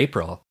March or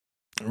April.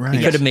 Right.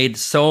 He could have made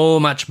so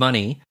much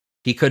money.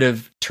 He could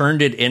have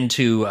turned it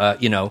into,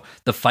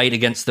 the fight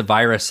against the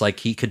virus. Like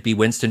he could be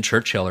Winston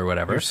Churchill or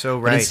whatever. You're so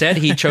right. But instead,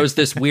 he chose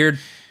this weird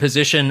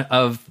position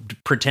of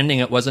pretending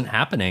it wasn't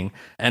happening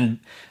and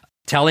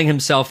telling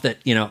himself that,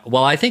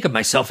 I think of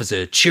myself as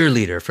a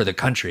cheerleader for the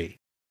country.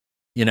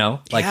 He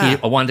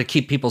wanted to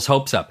keep people's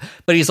hopes up.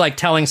 But he's like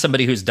telling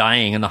somebody who's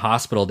dying in the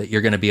hospital that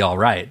you're going to be all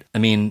right. I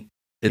mean,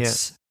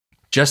 it's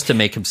just to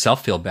make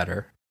himself feel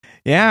better.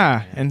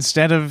 Yeah,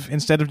 instead of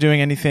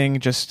doing anything,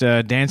 just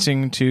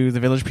dancing to the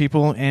village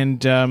people and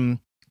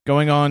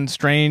going on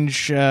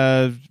strange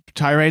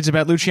tirades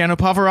about Luciano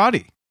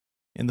Pavarotti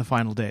in the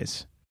final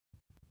days.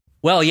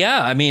 Well,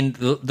 yeah, I mean,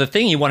 the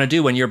thing you want to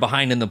do when you're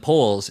behind in the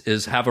polls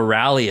is have a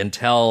rally and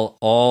tell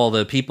all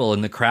the people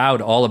in the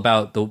crowd all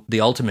about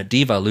the ultimate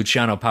diva,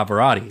 Luciano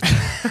Pavarotti.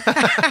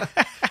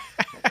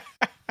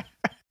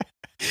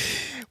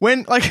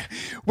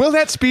 Will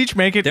that speech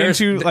make it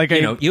into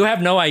you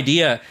have no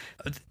idea.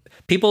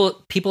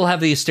 People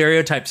have these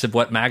stereotypes of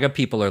what MAGA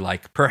people are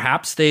like.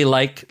 Perhaps they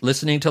like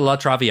listening to La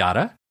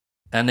Traviata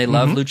and they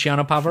love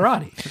Luciano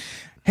Pavarotti.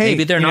 Hey,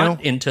 maybe they're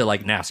not into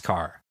like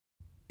NASCAR.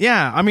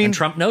 Yeah, I mean, and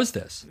Trump knows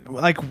this.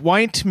 Like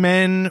white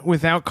men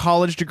without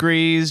college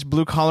degrees,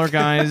 blue collar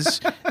guys,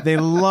 they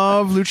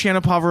love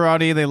Luciano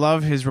Pavarotti. They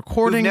love his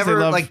recordings. Who've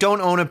never don't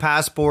own a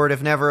passport.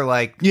 Have never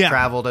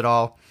traveled at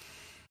all.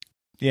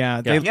 Yeah,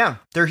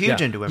 they're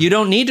huge into him. You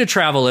don't need to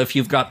travel if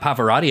you've got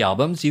Pavarotti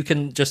albums. You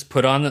can just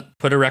put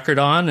a record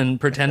on and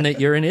pretend that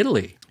you're in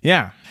Italy.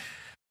 Yeah,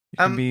 you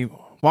can be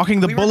walking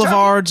the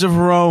boulevards of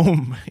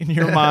Rome in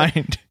your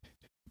mind.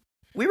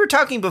 We were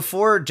talking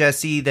before,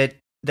 Jesse, that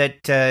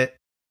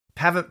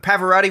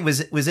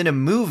Pavarotti was in a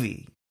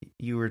movie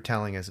you were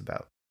telling us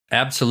about.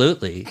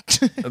 Absolutely.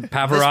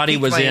 Pavarotti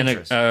was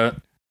in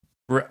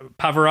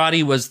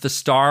Pavarotti was the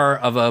star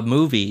of a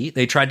movie.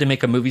 They tried to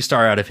make a movie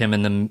star out of him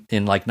in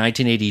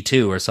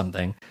 1982 or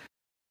something,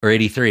 or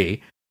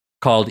 83,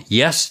 called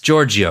Yes,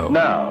 Giorgio.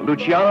 Now,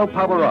 Luciano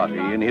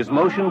Pavarotti in his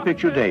motion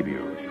picture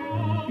debut,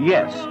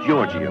 Yes,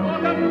 Giorgio.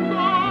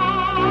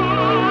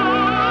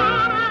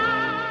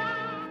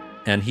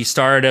 And he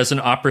starred as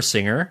an opera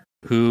singer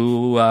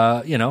who,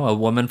 a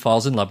woman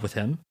falls in love with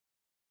him.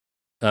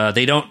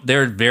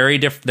 They're very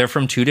different. They're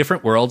from two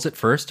different worlds at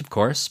first, of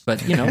course, but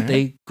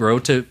they grow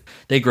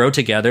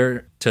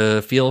together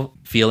to feel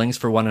feelings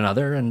for one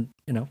another, and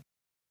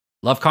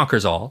love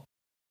conquers all.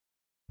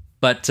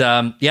 But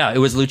it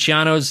was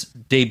Luciano's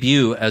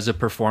debut as a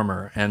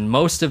performer, and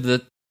most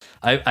of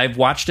I've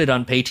watched it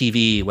on pay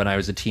TV when I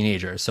was a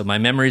teenager, so my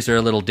memories are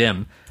a little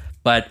dim.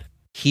 But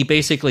he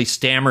basically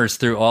stammers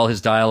through all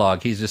his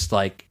dialogue. He's just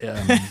like.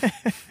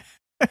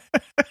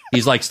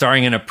 He's like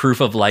starring in a proof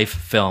of life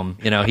film.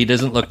 He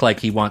doesn't look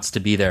like he wants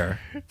to be there.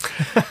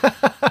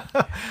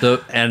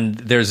 And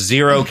there's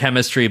zero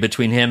chemistry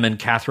between him and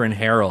Catherine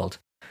Harold,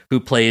 who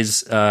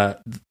plays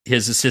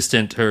his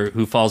assistant,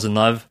 who falls in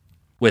love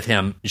with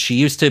him. She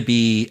used to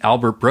be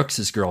Albert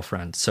Brooks's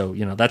girlfriend. So,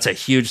 that's a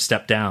huge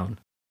step down.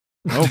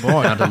 Oh,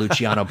 boy. Down to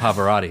Luciano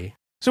Pavarotti.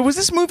 So was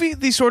this movie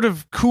the sort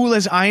of Cool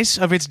as Ice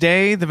of its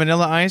day, the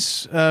Vanilla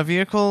Ice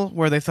vehicle,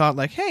 where they thought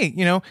like, hey,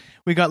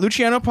 we got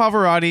Luciano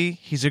Pavarotti.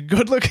 He's a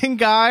good-looking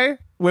guy.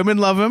 Women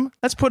love him.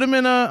 Let's put him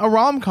in a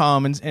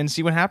rom-com and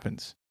see what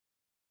happens.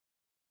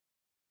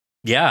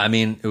 Yeah, I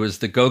mean, it was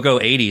the go-go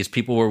 80s.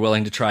 People were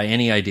willing to try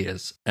any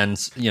ideas. And,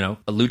 a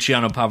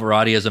Luciano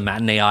Pavarotti as a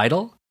matinee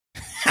idol?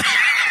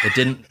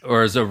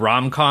 Or as a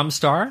rom-com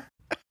star?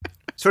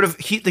 Sort of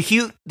the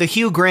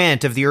Hugh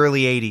Grant of the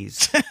early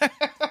 80s.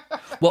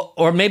 Well,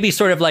 or maybe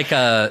sort of like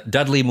a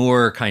Dudley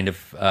Moore kind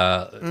of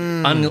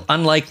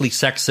unlikely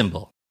sex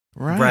symbol.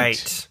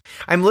 Right.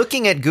 I'm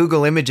looking at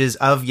Google images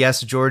of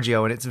Yes,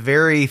 Giorgio, and it's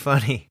very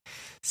funny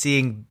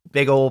seeing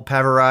big old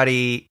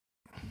Pavarotti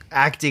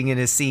acting in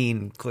a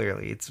scene,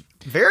 clearly. It's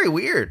very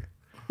weird.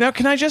 Now,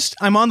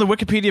 I'm on the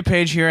Wikipedia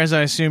page here, as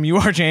I assume you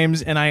are,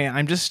 James, and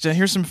I'm just,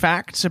 here's some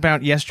facts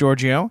about Yes,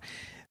 Giorgio.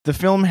 The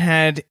film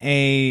had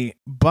a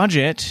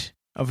budget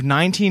of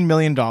 $19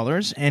 million,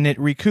 and it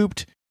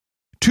recouped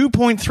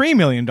 $2.3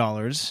 million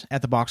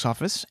at the box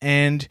office.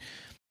 And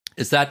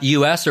is that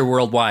U.S. or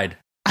worldwide?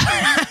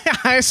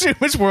 I assume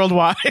it's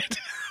worldwide.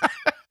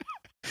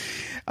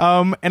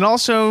 And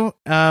also,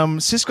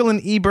 Siskel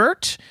and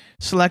Ebert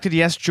selected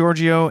Yes,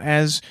 Giorgio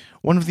as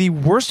one of the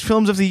worst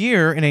films of the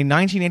year in a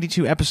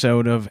 1982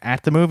 episode of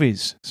At the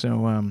Movies.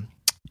 So,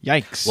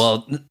 yikes.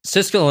 Well,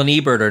 Siskel and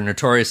Ebert are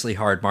notoriously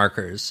hard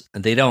markers,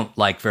 and they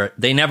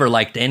never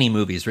liked any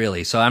movies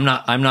really. So I'm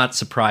not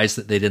surprised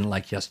that they didn't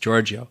like Yes,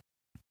 Giorgio.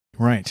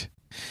 Right.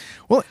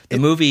 Well, the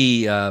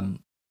movie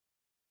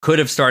could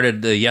have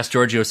started the Yes,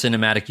 Giorgio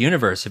cinematic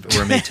universe if it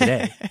were made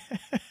today.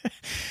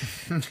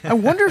 I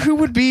wonder who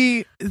would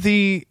be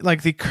the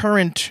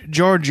current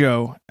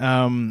Giorgio,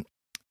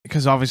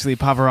 because obviously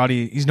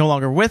Pavarotti, he's no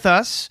longer with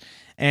us,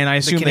 And I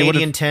assume the they would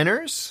Canadian have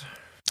tenors?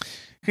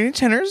 Canadian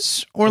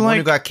tenors, or The like one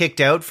who got kicked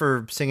out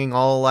for singing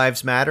 "All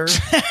Lives Matter."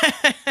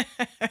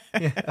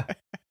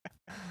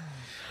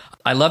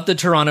 I love the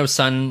Toronto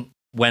Sun.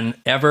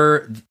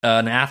 Whenever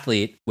an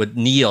athlete would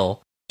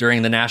kneel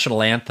during the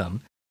national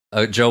anthem,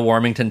 a Joe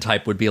Warmington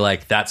type would be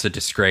like, "That's a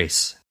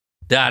disgrace.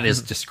 That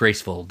is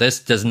disgraceful. This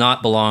does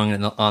not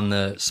belong on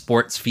the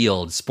sports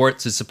field.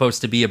 Sports is supposed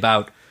to be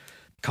about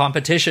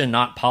competition,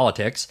 not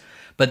politics."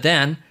 But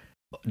then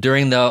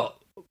during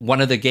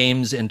one of the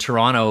games in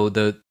Toronto,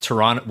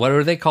 what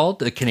are they called?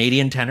 The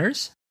Canadian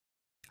Tenors?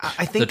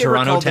 I think the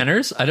Toronto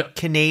Tenors?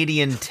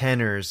 Canadian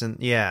Tenors, and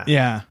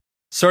yeah.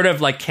 Sort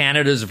of like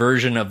Canada's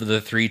version of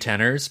the Three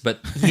Tenors, but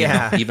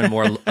even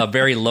more a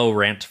very low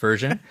rent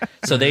version.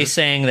 So they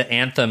sang the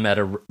anthem at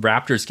a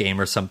Raptors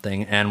game or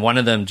something, and one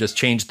of them just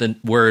changed the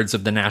words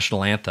of the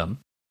national anthem.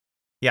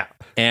 Yeah.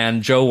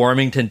 And Joe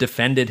Warmington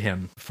defended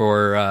him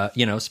for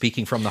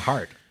speaking from the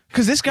heart.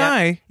 Because this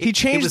guy, he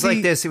changed. It was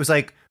like this. It was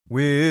like,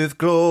 "With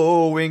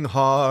glowing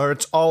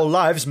hearts, all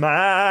lives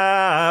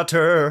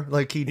matter."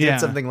 Like he did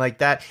something like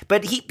that.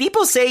 But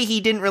people say he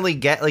didn't really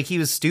get, like he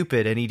was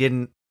stupid and he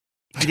didn't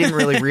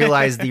really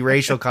realize the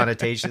racial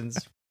connotations.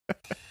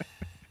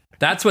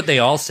 That's what they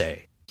all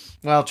say.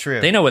 Well,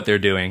 true. They know what they're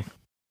doing.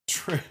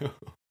 True.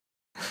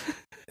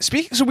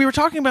 So we were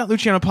talking about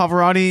Luciano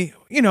Pavarotti.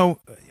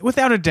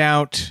 Without a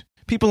doubt,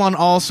 people on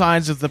all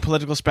sides of the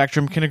political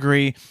spectrum can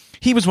agree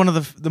he was one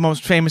of the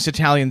most famous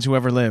Italians who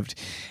ever lived.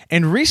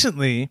 And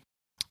recently,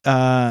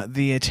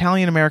 the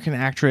Italian-American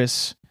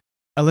actress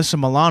Alyssa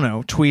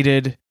Milano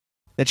tweeted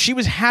that she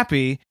was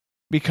happy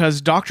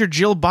because Dr.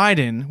 Jill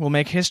Biden will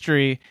make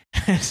history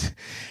as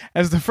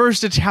the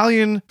first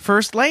Italian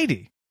first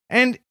lady.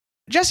 And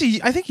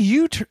Jesse, I think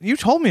you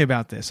told me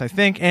about this,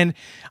 and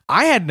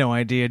I had no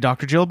idea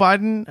Dr. Jill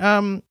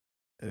Biden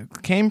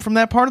came from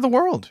that part of the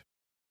world.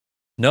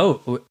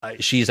 No,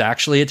 she's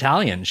actually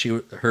Italian.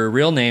 Her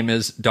real name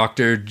is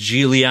Dr.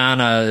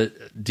 Giuliana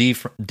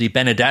Di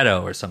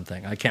Benedetto or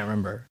something. I can't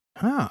remember.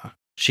 Huh.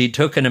 She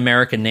took an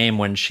American name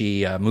when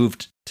she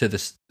moved to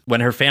this.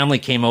 When her family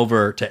came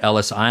over to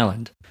Ellis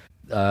Island,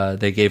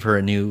 they gave her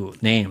a new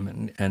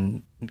name,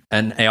 and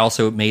they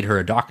also made her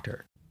a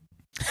doctor.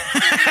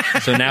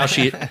 So now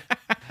she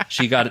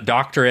got a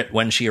doctorate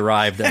when she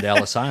arrived at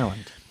Ellis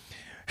Island.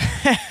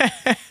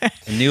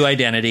 A new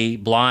identity,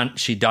 blonde.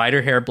 She dyed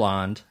her hair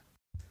blonde,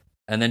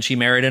 and then she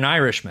married an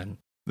Irishman.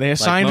 They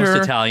assigned like most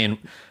her Italian,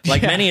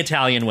 many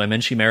Italian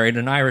women. She married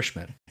an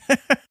Irishman.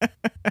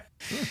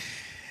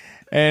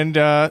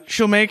 And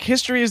she'll make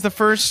history as the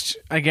first,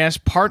 I guess,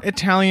 part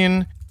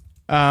Italian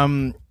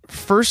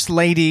first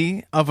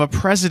lady of a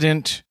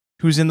president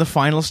who's in the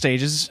final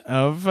stages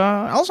of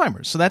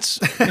Alzheimer's. So that's,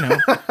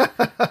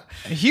 a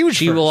huge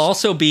She first. will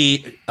also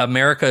be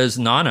America's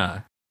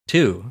Nana,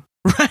 too.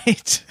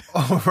 Right.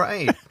 Oh,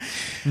 right.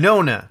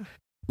 Nona.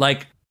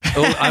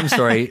 I'm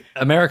sorry,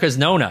 America's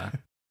Nona.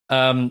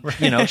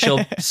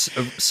 She'll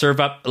serve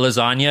up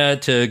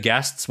lasagna to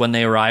guests when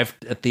they arrive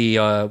at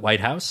the White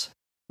House.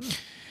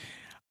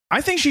 I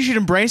think she should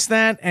embrace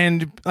that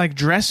and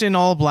dress in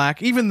all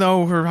black, even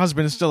though her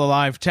husband is still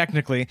alive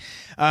technically,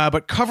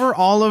 but cover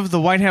all of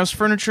the White House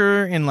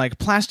furniture in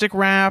plastic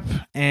wrap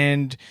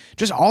and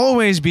just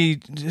always be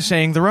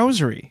saying the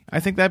rosary.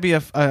 I think that'd be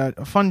a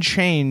fun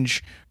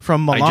change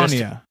from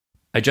Melania.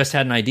 I just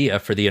had an idea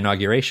for the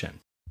inauguration.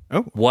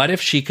 Oh, what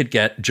if she could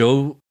get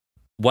Joe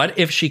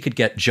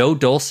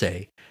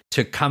Dulce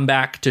to come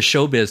back to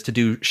showbiz to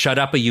do "Shut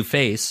Up, You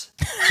Face,"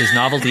 his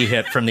novelty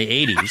hit from the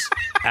 80s,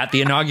 at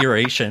the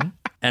inauguration,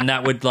 and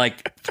that would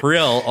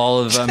thrill all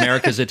of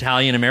America's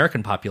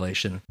Italian-American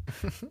population.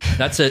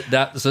 That's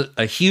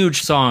a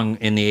huge song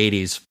in the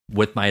 80s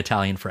with my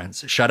Italian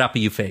friends. "Shut Up,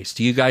 You Face."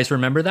 Do you guys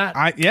remember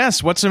that?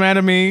 Yes. What's the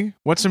matter, me?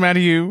 What's the matter,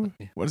 you?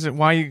 What is it?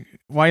 Why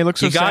you look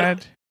so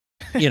sad?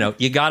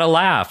 You gotta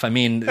laugh. I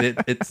mean,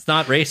 it's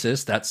not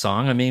racist, that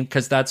song. I mean,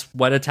 because that's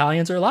what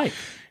Italians are like.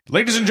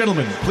 Ladies and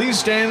gentlemen, please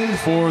stand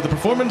for the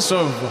performance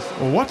of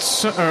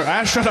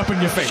Shut Up in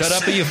Your Face. Shut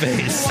Up in Your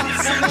Face.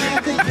 What's the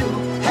matter, you?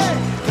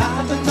 Hey,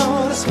 gotta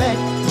notice me.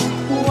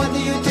 What do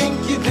you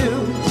think you do?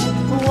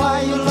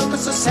 Why you looking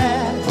so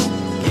sad?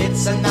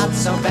 It's not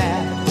so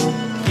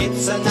bad.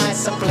 It's a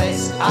nicer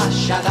place.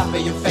 Shut up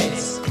in your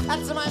face.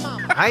 That's my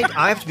mom.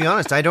 I have to be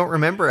honest, I don't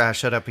remember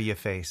 "Shut Up, Your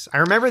Face." I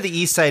remember the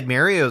East Side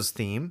Mario's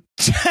theme.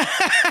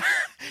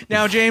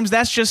 Now, James,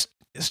 that's just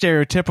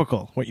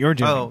stereotypical, what you're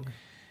doing. Oh.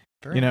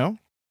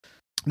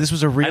 This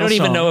was a real I don't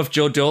even song. know if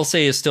Joe Dulce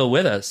is still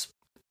with us.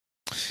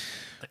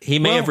 He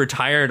may have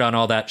retired on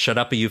all that "Shut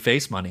Up, You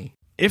Face" money.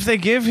 If they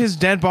give his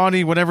dead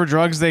body whatever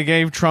drugs they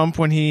gave Trump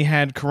when he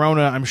had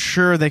corona, I'm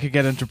sure they could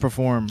get him to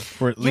perform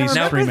for at least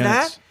 3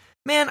 minutes. That?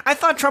 Man, I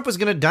thought Trump was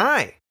going to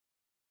die.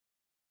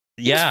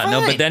 Yeah,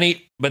 no,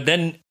 but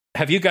then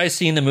have you guys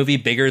seen the movie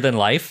Bigger Than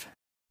Life?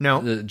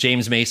 No.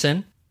 James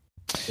Mason.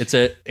 It's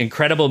an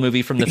incredible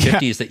movie from the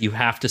 50s that you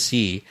have to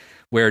see,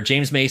 where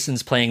James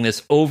Mason's playing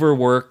this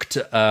overworked,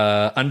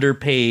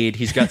 underpaid.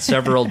 He's got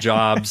several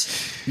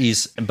jobs.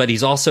 But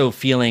he's also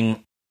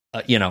feeling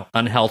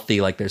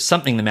unhealthy, like there's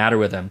something the matter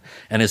with him.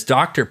 And his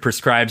doctor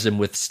prescribes him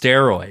with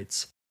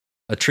steroids,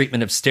 a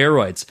treatment of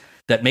steroids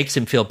that makes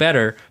him feel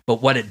better.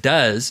 But what it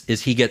does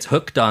is he gets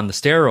hooked on the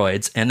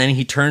steroids and then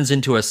he turns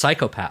into a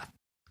psychopath.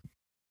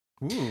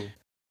 Ooh.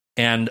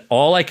 And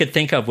all I could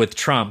think of with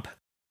Trump,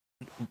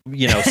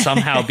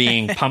 somehow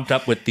being pumped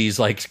up with these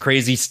like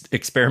crazy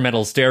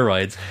experimental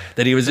steroids,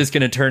 that he was just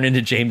going to turn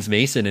into James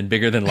Mason in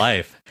Bigger Than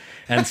Life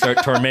and start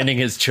tormenting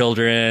his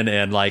children.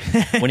 And like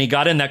when he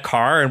got in that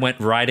car and went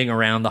riding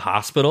around the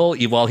hospital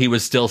while he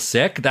was still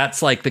sick,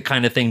 that's like the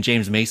kind of thing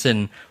James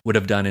Mason would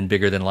have done in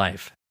Bigger Than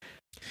Life.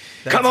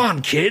 Come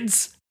on,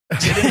 kids.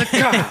 Get in the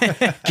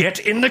car. Get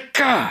in the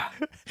car.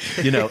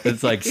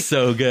 It's like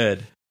so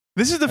good.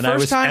 This is the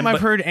first time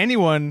I've heard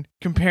anyone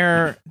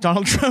compare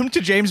Donald Trump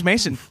to James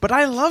Mason, but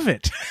I love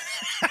it.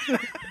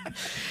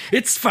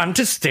 It's fun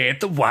to stay at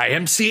the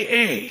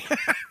YMCA.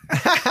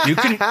 You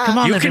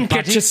can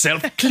get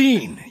yourself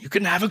clean. You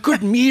can have a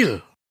good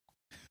meal.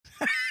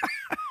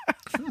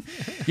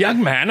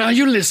 Young man, are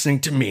you listening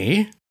to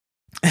me?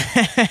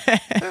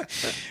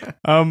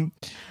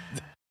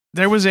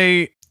 There was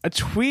a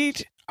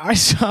tweet I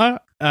saw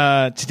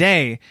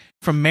today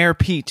from Mayor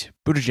Pete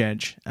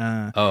Buttigieg,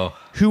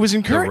 who was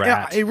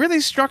encouraged. It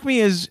really struck me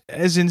as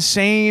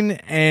insane,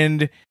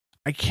 and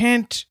I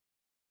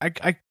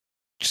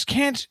just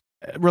can't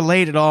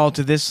relate at all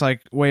to this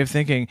like way of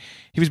thinking.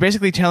 He was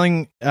basically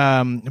telling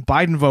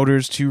Biden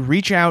voters to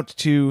reach out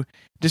to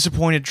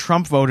disappointed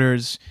Trump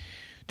voters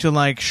to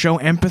like show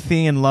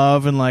empathy and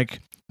love and like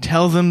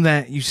tell them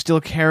that you still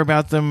care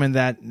about them and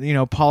that,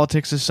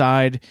 politics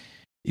aside,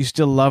 you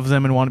still love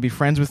them and want to be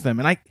friends with them.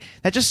 And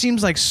that just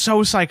seems like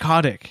so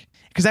psychotic,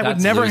 because that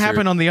would never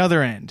happen on the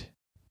other end.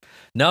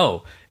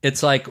 No,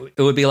 it's like,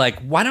 it would be like,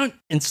 why don't,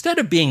 instead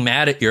of being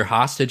mad at your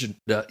hostage,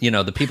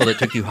 the people that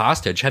took you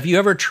hostage, have you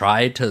ever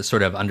tried to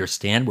sort of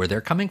understand where they're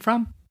coming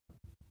from?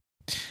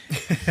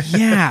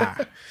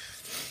 Yeah.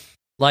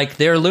 Like,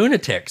 they're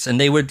lunatics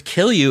and they would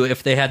kill you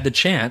if they had the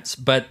chance,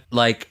 but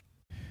like,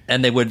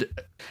 and they would,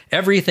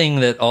 everything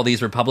that all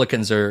these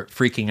Republicans are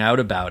freaking out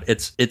about,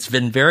 it's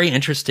been very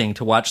interesting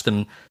to watch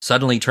them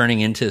suddenly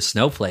turning into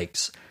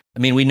snowflakes. I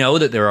mean, we know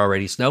that they're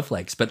already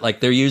snowflakes, but like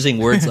they're using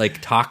words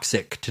like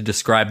toxic to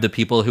describe the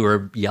people who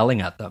are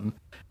yelling at them.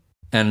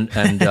 And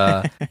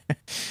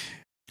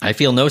I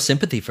feel no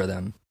sympathy for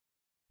them.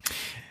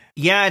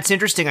 Yeah, it's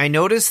interesting. I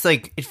noticed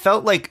like it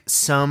felt like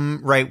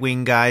some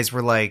right-wing guys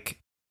were like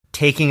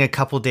taking a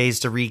couple days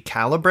to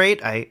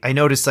recalibrate. I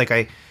noticed like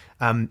I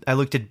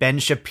looked at Ben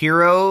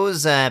Shapiro,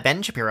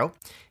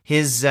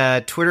 his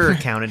Twitter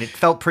account, and it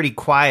felt pretty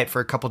quiet for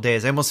a couple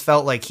days. I almost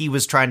felt like he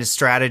was trying to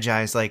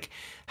strategize, like,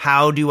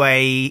 how do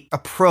I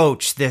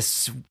approach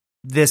this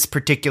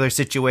particular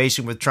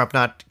situation with Trump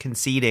not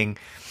conceding?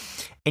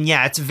 And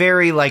yeah, it's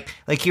very like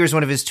here's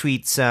one of his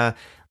tweets.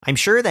 I'm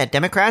sure that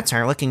Democrats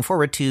are looking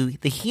forward to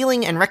the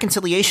healing and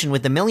reconciliation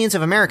with the millions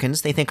of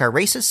Americans they think are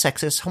racist,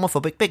 sexist,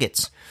 homophobic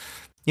bigots.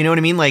 You know what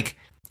I mean? Like,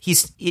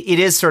 it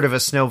is sort of a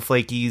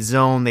snowflakey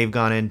zone they've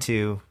gone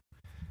into.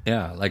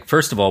 Yeah, like,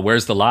 first of all,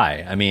 where's the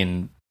lie? I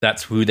mean,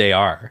 that's who they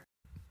are.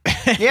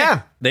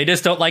 Yeah. They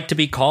just don't like to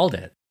be called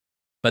it,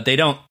 but they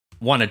don't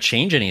want to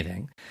change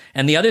anything.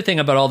 And the other thing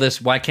about all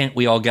this, why can't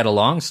we all get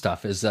along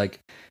stuff, is like,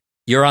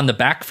 you're on the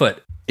back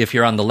foot if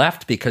you're on the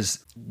left,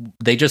 because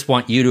they just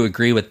want you to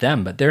agree with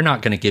them, but they're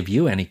not going to give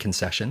you any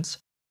concessions.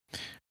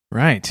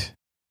 Right.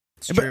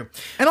 It's true.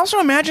 And also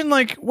imagine,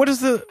 like, what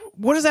does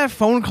that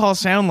phone call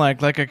sound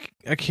like? Like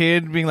a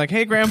kid being like,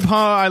 "Hey,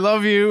 Grandpa, I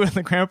love you," and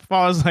the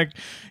grandpa is like,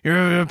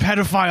 "You're a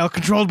pedophile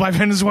controlled by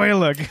Venezuela."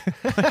 Like,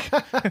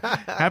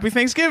 Happy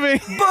Thanksgiving.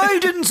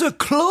 Biden's a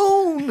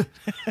clone.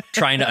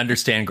 Trying to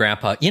understand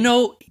Grandpa.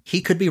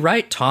 He could be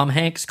right. Tom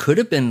Hanks could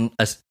have been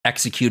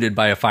executed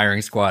by a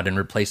firing squad and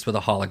replaced with a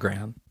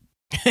hologram.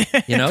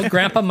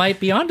 Grandpa might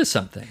be onto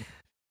something.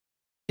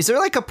 Is there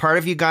like a part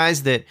of you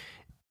guys that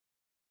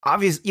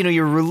obviously,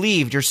 you're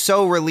relieved. You're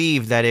so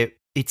relieved that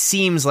it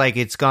seems like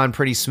it's gone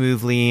pretty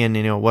smoothly, and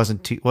it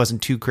wasn't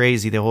too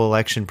crazy, the whole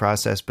election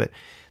process. But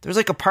there's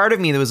like a part of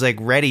me that was like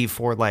ready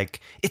for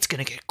like, it's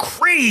gonna get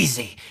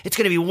crazy. It's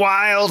gonna be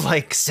wild,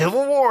 like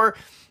Civil War,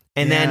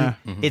 and then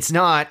it's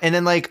not. And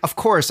then like, of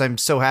course, I'm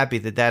so happy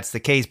that that's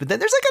the case. But then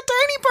there's like a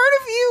tiny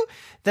part of you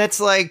that's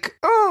like,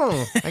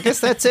 oh, I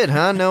guess that's it,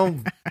 huh? No,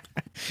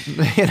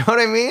 you know what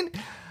I mean?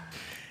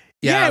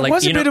 Yeah, it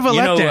was a bit of a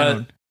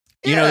letdown.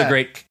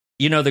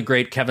 The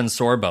great Kevin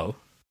Sorbo.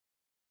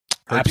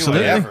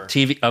 Absolutely.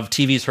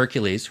 TV's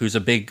Hercules, who's a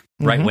big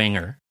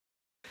right-winger.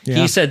 Yeah.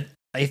 He said,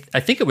 I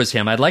think it was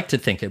him. I'd like to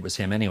think it was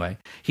him anyway.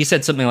 He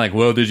said something like,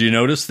 well, did you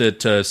notice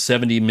that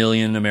 70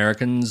 million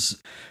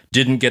Americans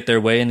didn't get their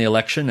way in the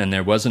election and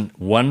there wasn't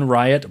one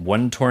riot,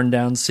 one torn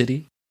down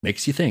city?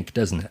 Makes you think,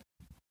 doesn't it?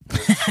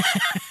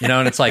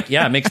 And it's like,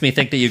 yeah, it makes me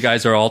think that you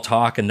guys are all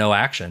talk and no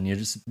action. You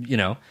just,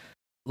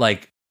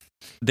 like,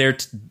 there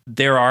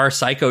are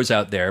psychos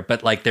out there,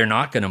 but like, they're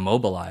not going to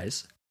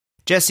mobilize.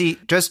 Jesse,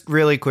 just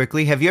really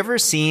quickly, have you ever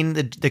seen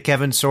the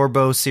Kevin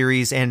Sorbo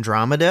series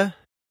Andromeda?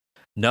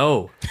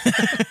 No.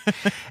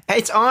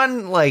 It's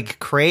on like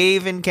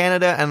Crave in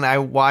Canada, and I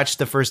watched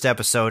the first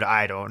episode.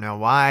 I don't know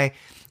why.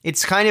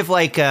 It's kind of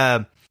like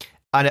a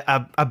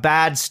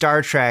bad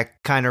Star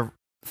Trek kind of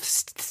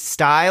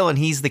style, and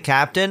he's the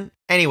captain.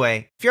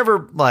 Anyway, if you're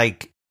ever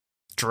like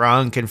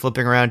drunk and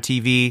flipping around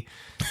TV,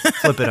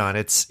 flip it on.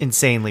 It's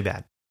insanely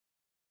bad.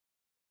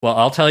 Well,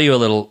 I'll tell you a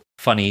little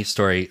funny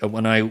story.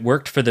 When I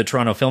worked for the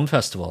Toronto Film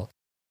Festival,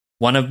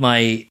 one of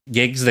my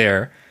gigs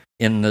there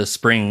in the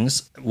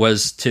Springs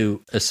was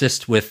to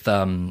assist with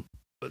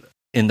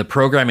in the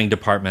programming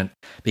department,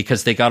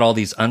 because they got all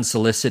these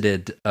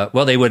unsolicited.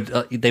 They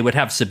would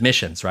have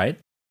submissions, right?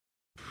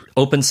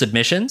 Open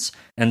submissions,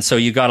 and so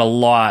you got a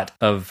lot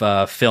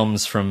of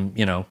films from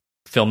unknown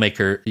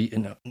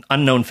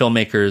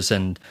filmmakers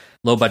and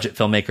low budget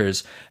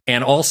filmmakers,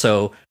 and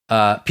also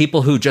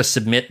people who just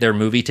submit their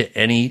movie to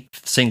any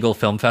single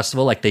film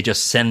festival. Like they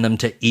just send them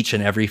to each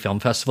and every film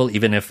festival,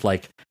 even if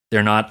like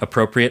they're not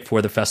appropriate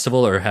for the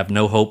festival or have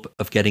no hope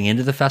of getting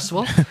into the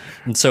festival.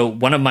 And so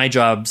one of my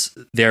jobs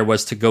there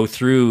was to go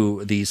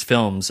through these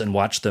films and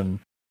watch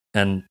them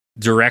and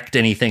direct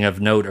anything of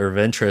note or of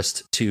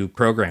interest to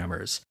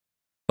programmers.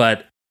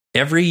 But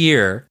every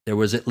year there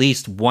was at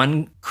least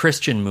one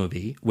Christian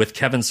movie with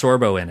Kevin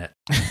Sorbo in it.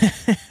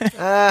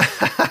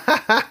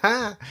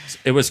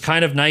 It was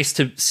kind of nice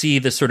to see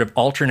this sort of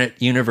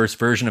alternate universe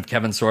version of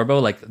Kevin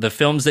Sorbo, like the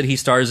films that he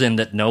stars in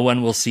that no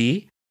one will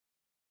see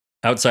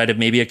outside of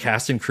maybe a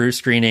cast and crew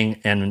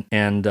screening and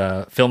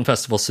film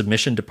festival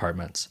submission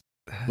departments.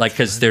 Like,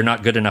 because they're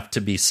not good enough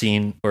to be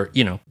seen, or,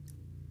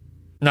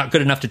 not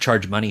good enough to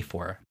charge money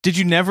for. Did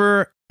you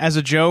never, as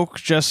a joke,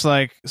 just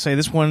like say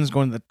this one's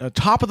going to the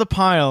top of the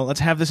pile?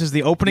 Let's have this as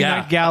the opening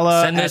night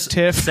gala at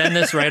TIFF. Send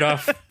this right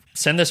off.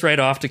 Send this right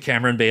off to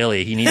Cameron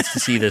Bailey. He needs to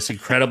see this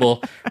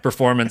incredible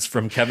performance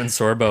from Kevin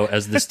Sorbo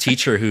as this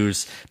teacher who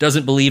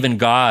doesn't believe in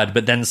God,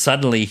 but then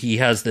suddenly he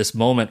has this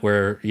moment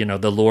where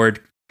the Lord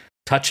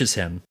touches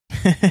him.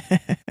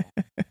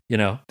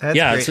 That's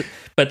great.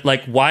 But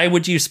like, why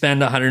would you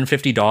spend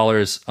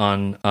 $150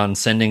 on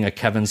sending a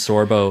Kevin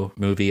Sorbo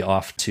movie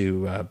off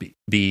to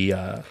be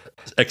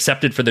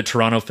accepted for the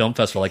Toronto Film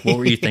Festival? Like, what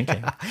were you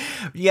thinking?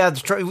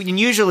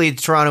 Usually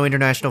the Toronto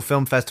International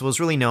Film Festival is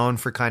really known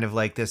for kind of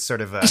like this sort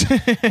of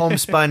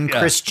homespun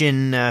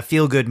Christian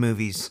feel-good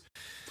movies.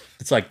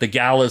 It's like the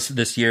galas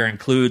this year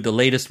include the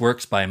latest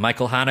works by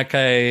Michael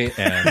Haneke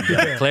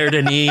and Claire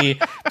Denis,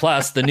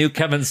 plus the new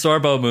Kevin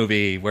Sorbo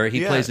movie where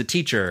he plays a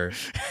teacher.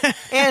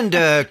 And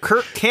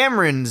Kirk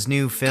Cameron's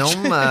new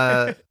film,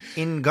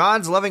 In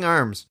God's Loving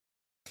Arms.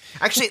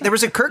 Actually, there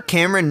was a Kirk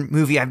Cameron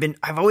movie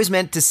I've always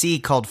meant to see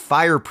called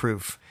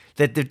Fireproof.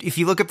 If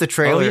you look up the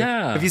trailer,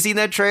 have you seen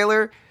that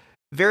trailer?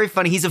 Very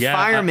funny. He's a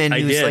fireman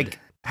who's like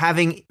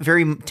having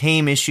very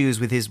tame issues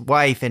with his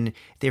wife, and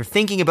they're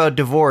thinking about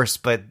divorce,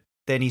 but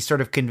then he's sort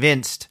of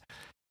convinced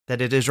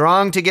that it is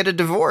wrong to get a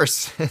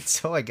divorce. And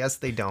so I guess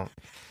they don't.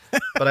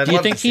 But do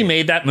you think he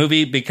made that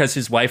movie because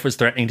his wife was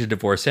threatening to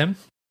divorce him?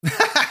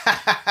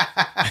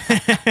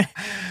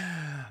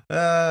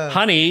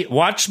 Honey,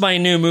 watch my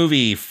new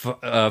movie,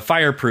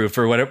 Fireproof,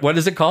 or what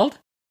is it called?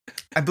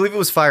 I believe it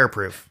was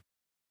Fireproof.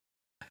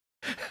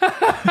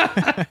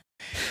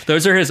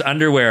 Those are his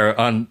underwear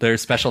on their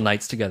special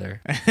nights together.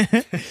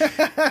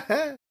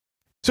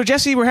 So,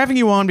 Jesse, we're having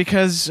you on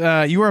because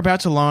you are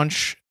about to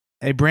launch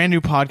a brand new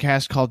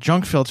podcast called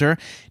Junk Filter.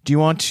 Do you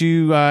want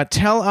to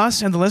tell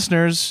us and the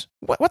listeners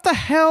what the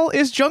hell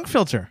is Junk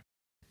Filter?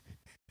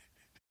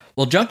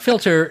 Well, Junk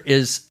Filter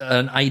is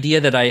an idea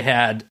that I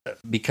had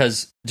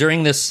because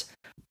during this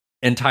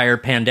entire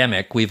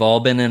pandemic, we've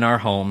all been in our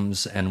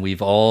homes and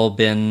we've all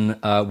been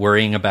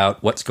worrying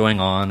about what's going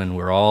on, and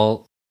we're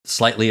all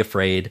slightly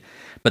afraid.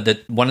 But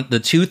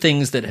the two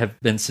things that have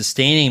been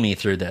sustaining me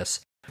through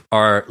this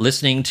are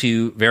listening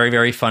to very,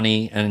 very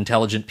funny and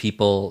intelligent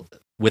people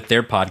with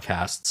their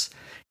podcasts,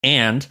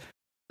 and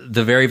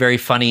the very, very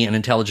funny and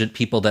intelligent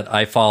people that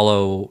I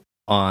follow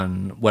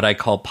on what I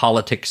call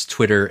politics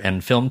Twitter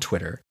and film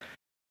Twitter.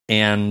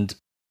 And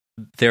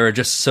there are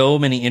just so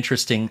many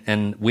interesting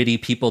and witty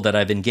people that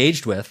I've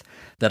engaged with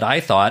that I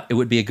thought it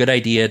would be a good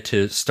idea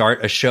to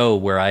start a show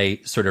where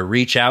I sort of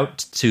reach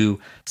out to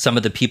some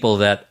of the people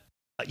that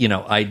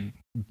I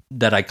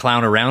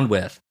clown around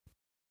with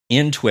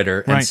in Twitter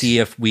and see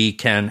if we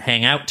can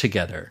hang out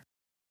together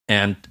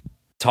and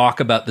talk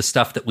about the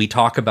stuff that we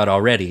talk about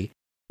already,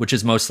 which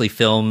is mostly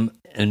film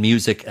and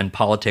music and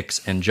politics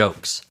and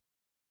jokes,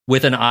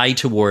 with an eye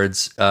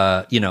towards,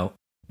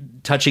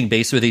 touching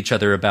base with each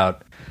other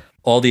about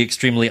all the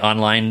extremely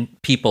online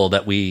people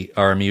that we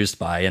are amused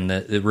by, and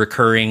the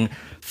recurring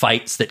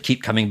fights that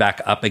keep coming back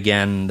up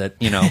again, that,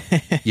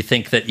 you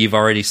think that you've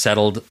already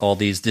settled all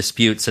these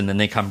disputes, and then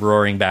they come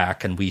roaring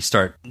back and we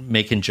start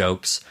making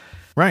jokes.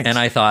 Right. And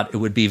I thought it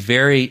would be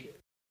very,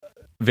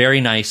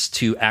 very nice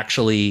to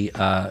actually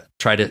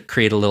try to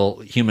create a little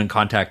human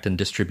contact and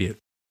distribute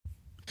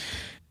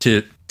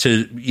to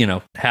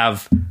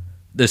have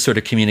this sort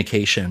of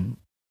communication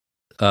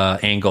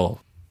angle.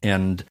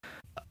 And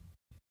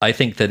I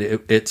think that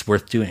it's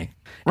worth doing.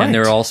 Right. And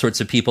there are all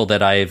sorts of people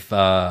that I've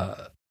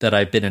that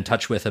I've been in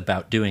touch with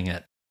about doing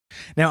it.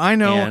 Now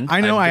and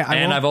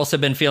I've also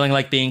been feeling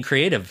like being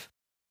creative.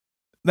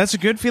 That's a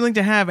good feeling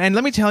to have. And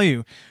let me tell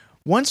you,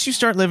 once you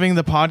start living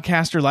the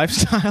podcaster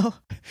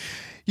lifestyle,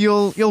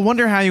 you'll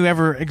wonder how you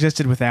ever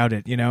existed without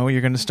it. You know,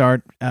 you're going to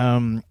start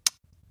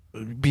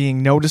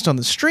being noticed on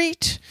the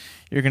street.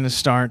 You're going to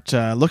start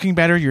looking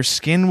better. Your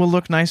skin will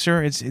look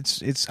nicer.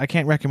 It's I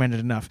can't recommend it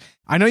enough.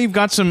 I know you've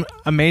got some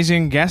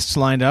amazing guests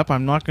lined up.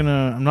 I'm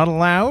not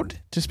allowed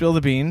to spill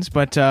the beans,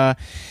 but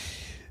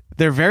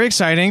they're very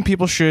exciting.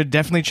 People should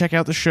definitely check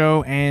out the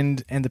show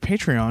and the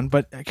Patreon.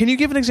 But can you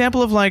give an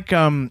example of like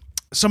some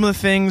of the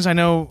things? I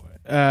know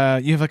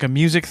you have like a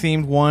music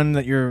themed one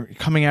that you're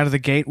coming out of the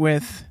gate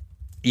with.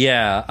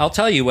 Yeah, I'll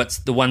tell you what's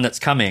the one that's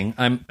coming.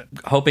 I'm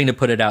hoping to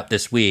put it out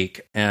this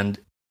week, and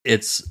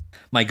it's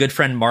my good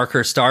friend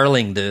Marker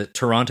Starling, the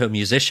Toronto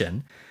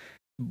musician.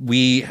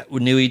 We've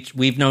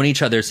known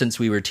each other since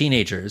we were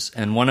teenagers,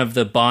 and one of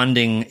the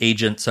bonding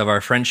agents of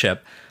our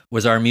friendship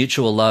was our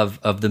mutual love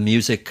of the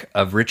music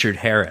of Richard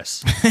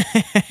Harris,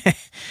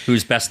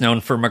 who's best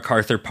known for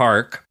MacArthur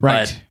Park,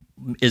 right,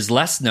 but is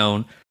less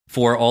known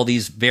for all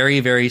these very,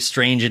 very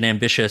strange and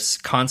ambitious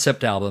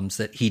concept albums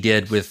that he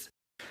did with,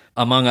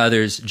 among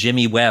others,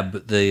 Jimmy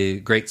Webb, the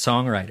great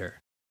songwriter.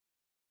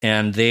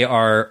 And they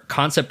are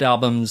concept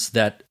albums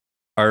that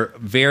are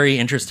very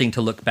interesting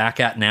to look back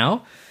at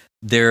now.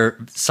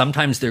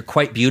 Sometimes they're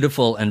quite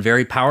beautiful and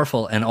very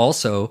powerful, and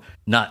also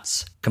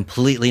nuts,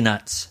 completely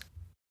nuts.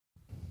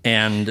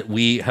 And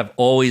we have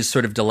always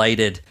sort of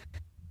delighted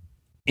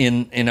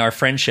in our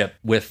friendship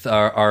with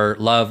our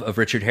love of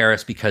Richard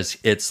Harris, because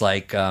it's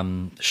like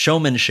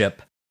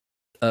showmanship,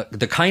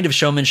 the kind of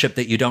showmanship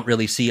that you don't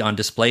really see on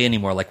display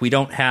anymore. Like, we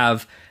don't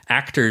have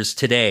actors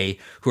today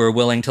who are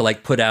willing to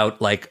like put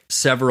out like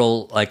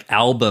several like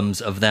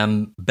albums of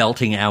them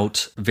belting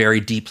out very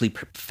deeply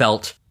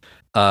felt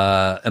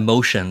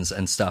emotions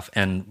and stuff,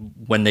 and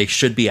when they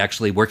should be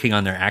actually working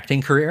on their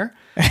acting career,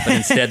 but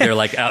instead they're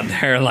like out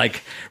there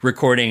like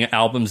recording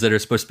albums that are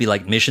supposed to be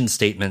like mission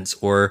statements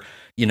or,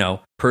 you know,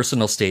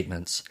 personal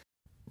statements.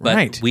 But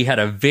right. We had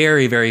a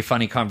very, very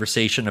funny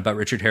conversation about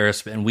Richard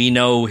Harris, and we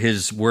know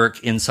his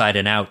work inside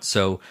and out.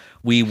 So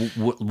we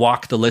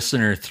walk the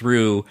listener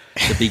through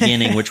the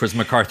beginning, which was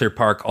MacArthur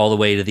Park, all the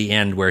way to the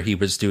end, where he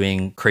was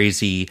doing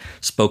crazy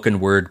spoken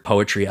word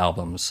poetry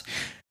albums.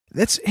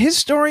 That's his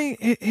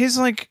story. His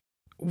like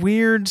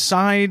weird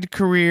side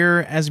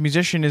career as a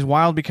musician is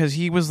wild, because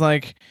he was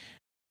like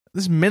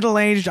this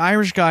middle-aged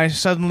Irish guy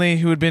suddenly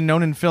who had been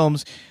known in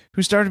films,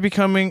 who started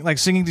becoming like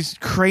singing these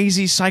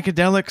crazy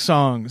psychedelic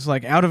songs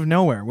like out of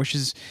nowhere, which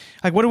is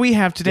like, what do we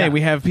have today? Yeah.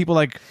 We have people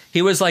like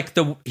he was like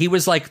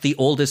the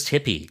oldest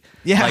hippie,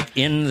 like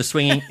in the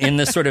swinging in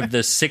the sort of the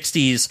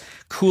 60s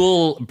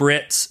cool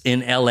Brits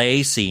in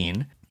LA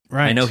scene.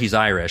 Right. I know he's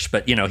Irish,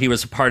 but you know, he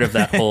was a part of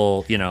that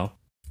whole, you know,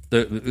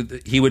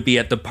 he would be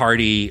at the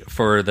party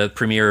for the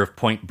premiere of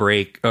he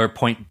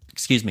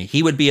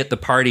would be at the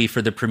party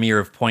for the premiere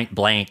of Point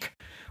Blank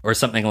or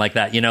something like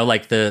that, you know,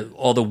 like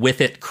all the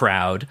With It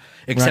crowd,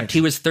 except right.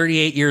 He was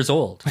 38 years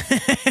old.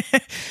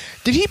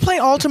 Did he play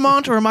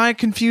Altamont, or am I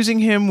confusing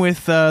him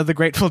with the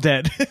Grateful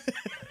Dead?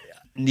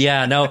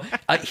 Yeah, no,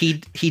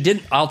 he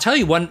didn't. I'll tell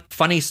you one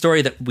funny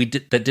story that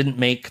that didn't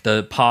make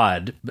the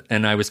pod,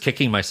 and I was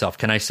kicking myself.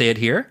 Can I say it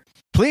here?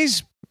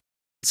 Please.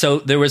 So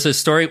there was a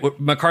story where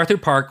MacArthur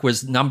Park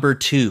was number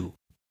 2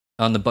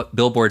 on the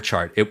Billboard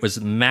chart. It was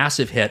a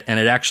massive hit, and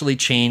it actually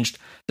changed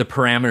the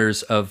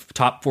parameters of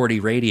top 40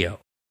 radio,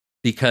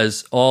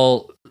 because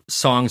all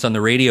songs on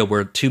the radio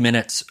were 2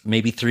 minutes,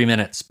 maybe 3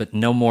 minutes, but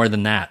no more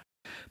than that.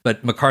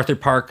 But MacArthur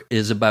Park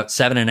is about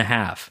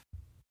 7.5.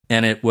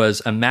 And it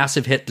was a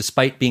massive hit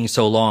despite being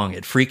so long.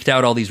 It freaked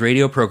out all these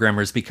radio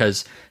programmers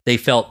because they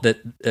felt that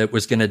it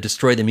was going to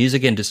destroy the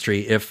music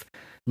industry if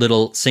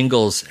little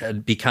singles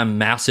had become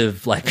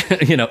massive,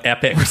 like, you know,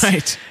 epics.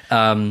 Right.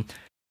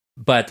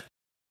 But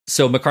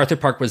so MacArthur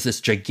Park was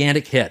this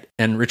gigantic hit,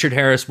 and Richard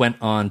Harris went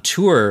on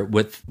tour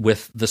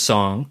with the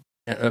song.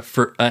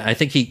 I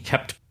think he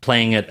kept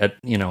playing it at,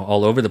 you know,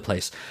 all over the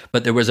place.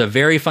 But there was a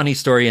very funny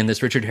story in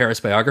this Richard Harris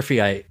biography,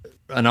 an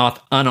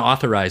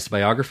unauthorized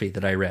biography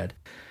that I read,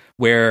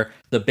 where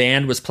the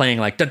band was playing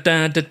like and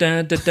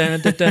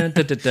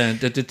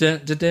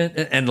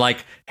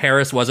like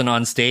Harris wasn't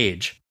on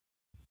stage.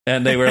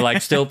 And they were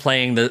like still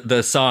playing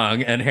the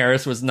song, and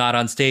Harris was not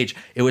on stage.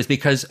 It was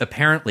because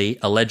apparently,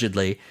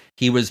 allegedly,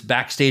 he was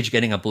backstage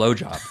getting a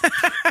blowjob.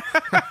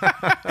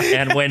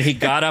 And when he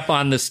got up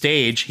on the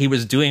stage, he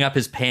was doing up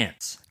his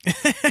pants.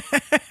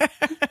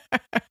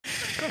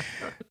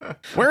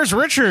 Where's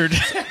Richard?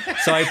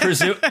 So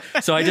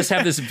I just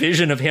have this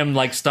vision of him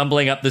like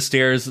stumbling up the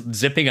stairs,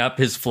 zipping up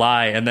his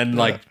fly, and then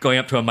like going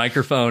up to a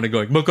microphone and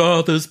going,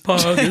 "MacArthur's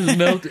Park is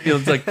melted."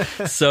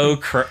 It's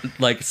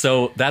like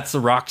so that's the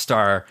rock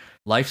star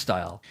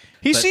lifestyle.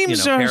 He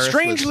seems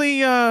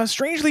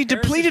strangely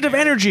depleted of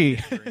energy.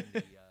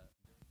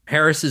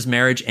 Harris's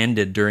marriage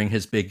ended during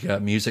his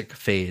big music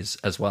phase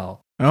as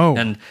well. Oh,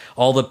 and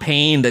all the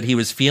pain that he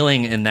was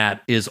feeling in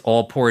that is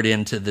all poured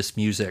into this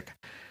music.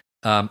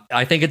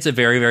 I think it's a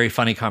very, very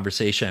funny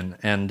conversation,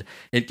 and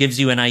it gives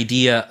you an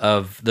idea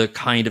of the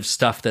kind of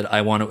stuff that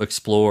I want to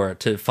explore,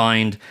 to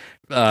find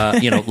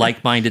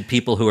like-minded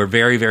people who are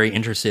very, very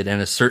interested in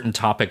a certain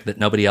topic that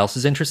nobody else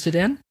is interested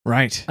in.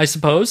 Right. I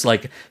suppose,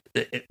 like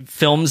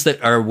films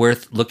that are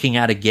worth looking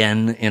at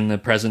again in the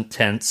present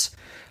tense,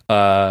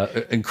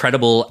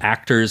 incredible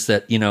actors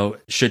that,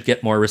 should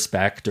get more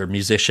respect, or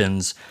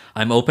musicians.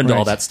 I'm open to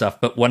all that stuff.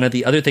 But one of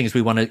the other things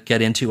we want to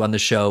get into on the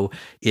show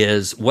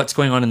is what's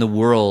going on in the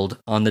world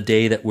on the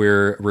day that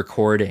we're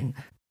recording.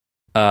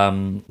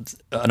 An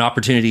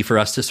opportunity for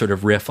us to sort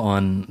of riff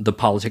on the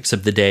politics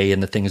of the day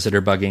and the things that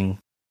are bugging,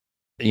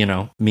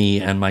 me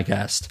and my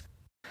guest.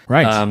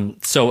 Right.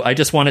 So I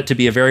just want it to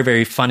be a very,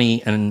 very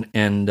funny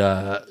and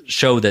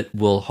show that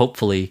will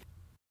hopefully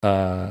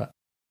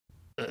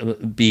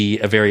be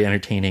a very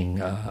entertaining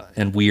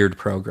and weird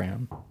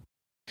program.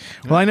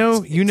 Well, I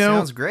know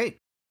sounds great.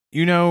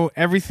 You know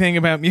everything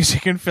about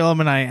music and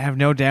film, and I have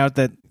no doubt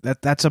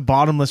that's a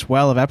bottomless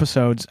well of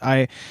episodes.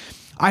 I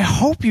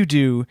hope you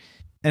do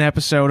an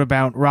episode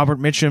about Robert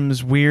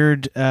Mitchum's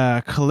weird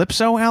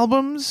Calypso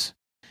albums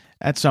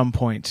at some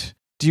point.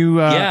 Do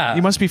you?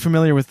 You must be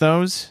familiar with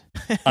those.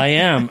 I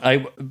am.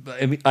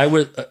 I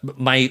would.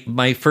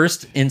 My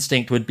first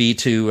instinct would be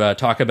to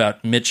talk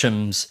about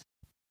Mitchum's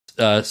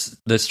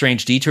the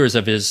strange detours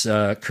of his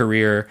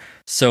career.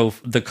 So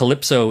the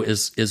Calypso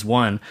is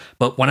one.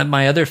 But one of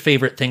my other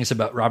favorite things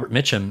about Robert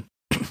Mitchum,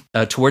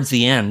 towards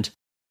the end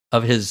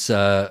of his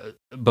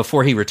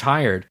before he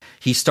retired,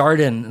 he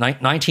starred in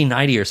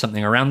 1990 or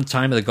something, around the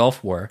time of the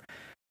Gulf War,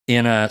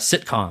 in a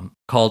sitcom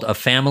called A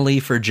Family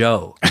for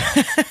Joe.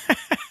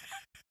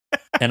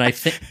 And I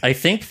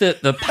think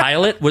that the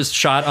pilot was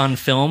shot on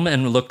film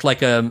and looked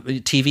like a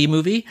TV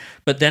movie,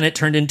 but then it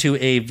turned into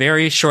a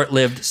very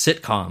short-lived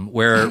sitcom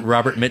where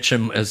Robert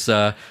Mitchum is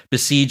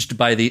besieged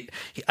by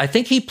I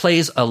think he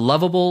plays a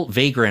lovable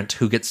vagrant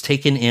who gets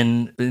taken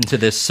into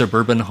this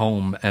suburban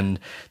home, and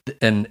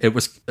it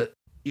was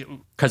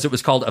because it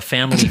was called A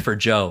Family for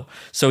Joe.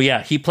 So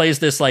yeah, he plays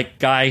this like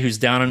guy who's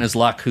down on his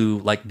luck, who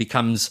like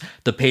becomes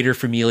the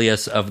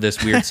paterfamilias of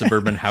this weird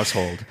suburban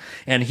household.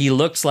 And he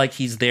looks like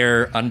he's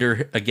there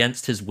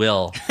against his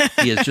will.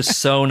 He is just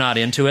so not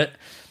into it,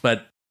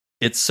 but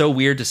it's so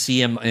weird to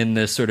see him in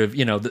this sort of,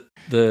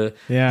 the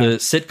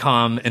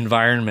sitcom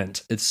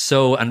environment. It's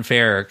so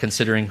unfair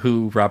considering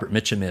who Robert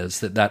Mitchum is,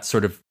 that's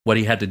sort of what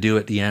he had to do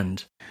at the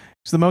end.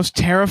 He's the most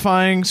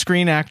terrifying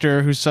screen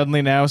actor who's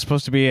suddenly now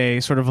supposed to be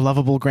a sort of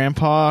lovable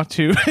grandpa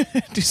to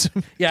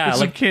some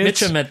like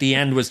kids. Mitchum at the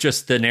end was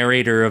just the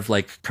narrator of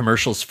like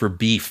commercials for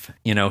beef.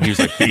 He was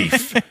like,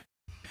 beef.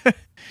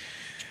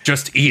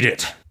 Just eat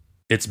it.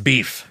 It's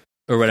beef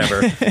or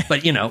whatever.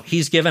 But,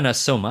 he's given us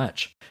so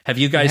much. Have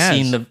you guys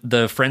seen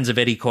the Friends of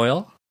Eddie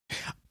Coyle?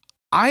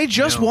 I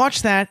just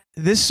watched that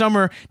this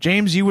summer.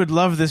 James, you would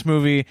love this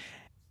movie.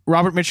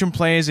 Robert Mitchum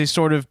plays a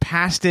sort of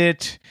past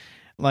it,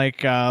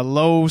 like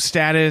low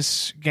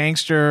status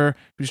gangster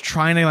who's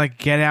trying to like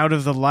get out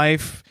of the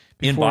life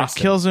before it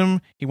kills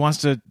him. He wants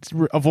to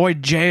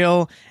avoid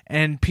jail,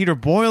 and Peter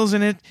Boyle's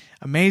in it.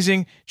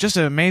 Amazing, just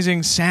an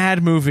amazing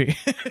sad movie.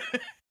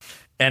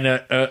 And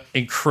a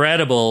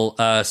incredible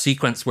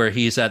sequence where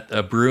he's at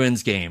a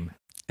Bruins game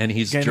and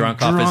he's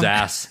drunk off his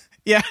ass.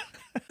 Yeah.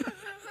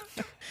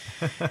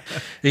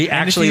 He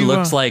actually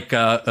looks like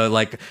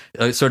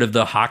sort of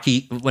the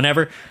hockey.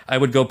 Whenever I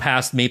would go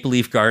past Maple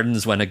Leaf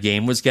Gardens when a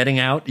game was getting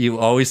out, you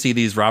always see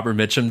these Robert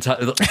Mitchum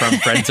from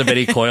Friends of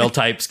Eddie Coyle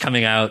types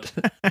coming out.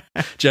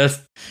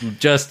 just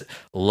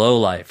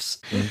lowlifes.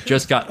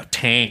 Just got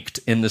tanked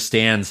in the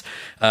stands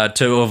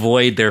to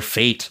avoid their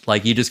fate.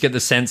 Like, you just get the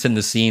sense in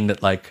the scene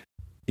that, like,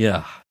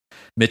 yeah,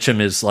 Mitchum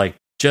is like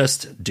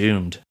just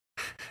doomed.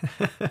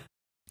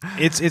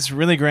 It's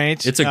really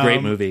great. It's a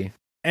great movie.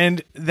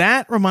 And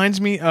that reminds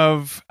me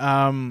of,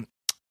 I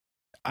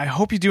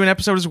hope you do an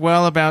episode as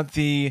well about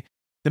the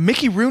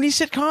Mickey Rooney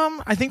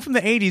sitcom, I think from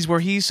the 80s,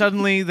 where he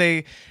suddenly,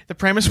 the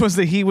premise was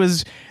that he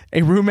was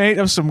a roommate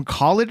of some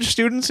college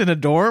students in a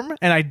dorm,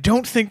 and I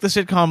don't think the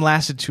sitcom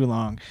lasted too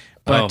long.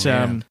 But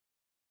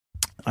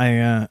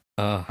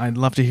I'd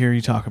love to hear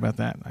you talk about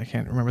that. I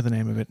can't remember the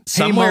name of it.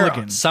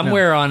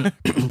 Somewhere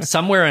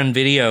on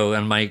video,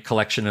 in my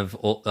collection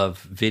of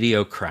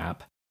video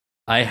crap,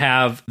 I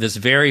have this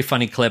very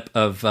funny clip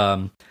of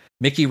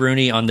Mickey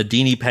Rooney on the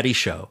Deanie Petty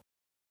Show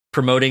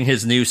promoting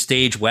his new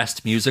Stage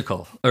West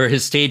musical, or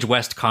his Stage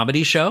West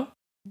comedy show.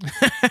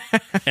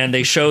 And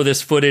they show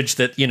this footage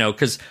that,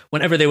 because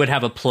whenever they would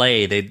have a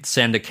play, they'd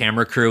send a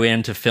camera crew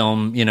in to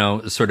film,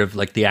 sort of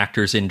like the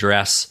actors in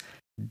dress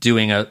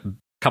doing a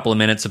couple of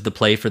minutes of the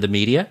play for the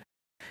media.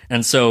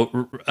 And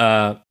so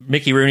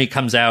Mickey Rooney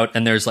comes out,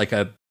 and there's like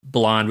a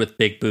blonde with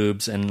big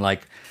boobs, and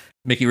like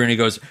Mickey Rooney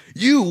goes,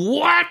 "You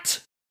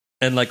what?"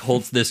 and like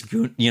holds this,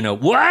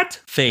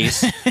 what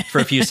face for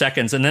a few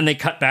seconds. And then they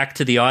cut back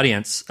to the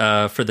audience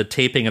for the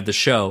taping of the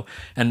show.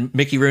 And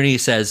Mickey Rooney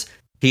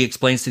he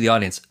explains to the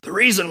audience, the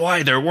reason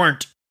why there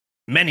weren't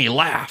many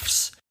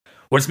laughs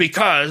was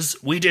because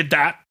we did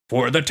that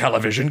for the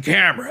television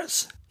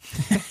cameras.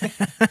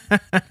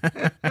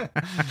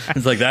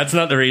 It's like, that's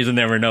not the reason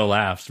there were no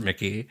laughs,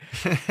 Mickey.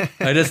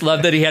 I just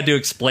love that he had to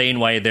explain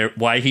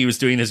why he was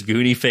doing this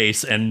goony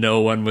face and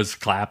no one was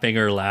clapping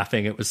or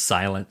laughing. It was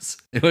silence.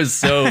 It was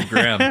so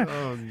grim.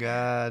 Oh,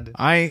 God.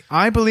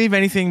 I believe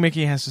anything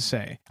Mickey has to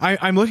say.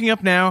 I'm looking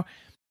up now.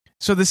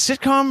 So the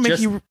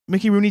sitcom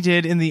Mickey Rooney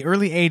did in the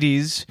early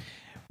 80s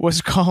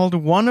was called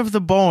One of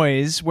the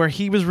Boys, where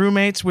he was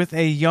roommates with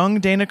a young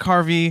Dana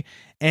Carvey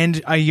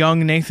and a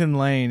young Nathan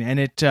Lane, and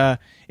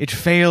it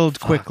failed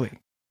quickly.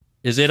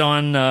 Is it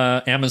on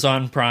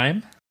Amazon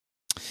Prime?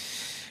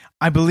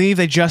 I believe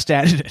they just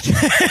added it.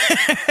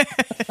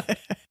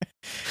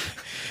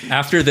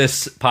 After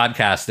this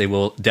podcast, they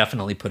will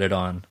definitely put it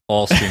on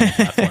all streaming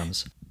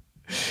platforms.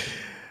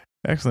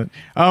 Excellent.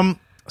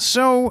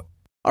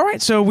 All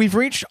right, so we've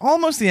reached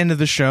almost the end of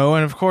the show,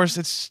 and of course,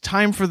 it's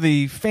time for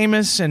the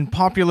famous and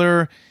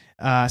popular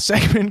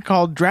segment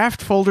called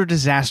Draft Folder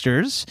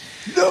Disasters.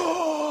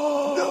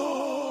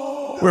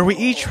 Where we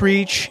each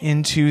reach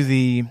into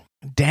the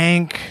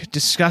dank,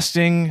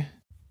 disgusting,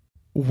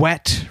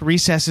 wet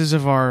recesses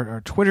of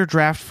our Twitter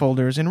draft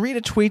folders and read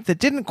a tweet that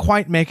didn't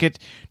quite make it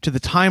to the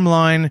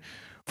timeline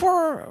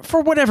for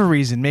whatever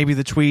reason. Maybe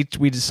the tweet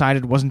we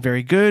decided wasn't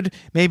very good.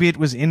 Maybe it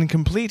was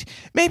incomplete.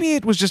 Maybe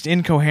it was just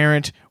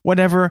incoherent.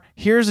 Whatever.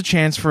 Here's a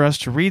chance for us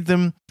to read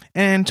them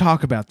and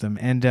talk about them.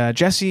 And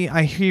Jesse,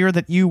 I hear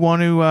that you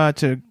want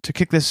to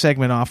kick this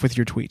segment off with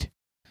your tweet.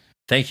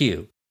 Thank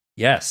you.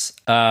 Yes.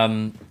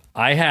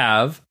 I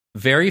have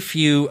very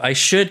few.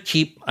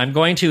 I'm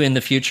going to in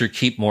the future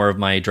keep more of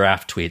my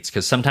draft tweets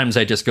because sometimes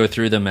I just go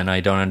through them and I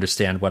don't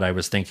understand what I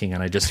was thinking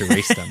and I just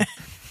erase them.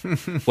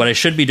 What I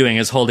should be doing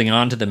is holding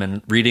on to them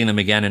and reading them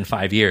again in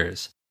 5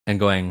 years and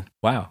going,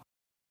 wow.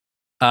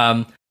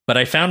 But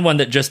I found one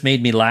that just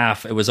made me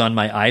laugh. It was on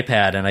my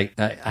iPad, and I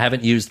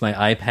haven't used my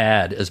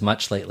iPad as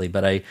much lately,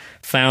 but I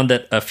found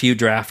that a few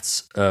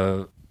drafts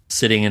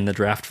sitting in the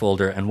draft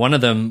folder, and one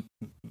of them,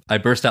 I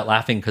burst out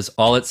laughing because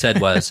all it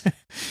said was,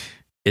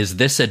 is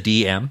this a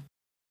DM?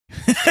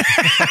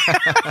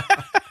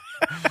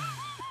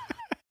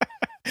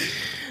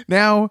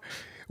 Now,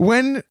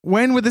 when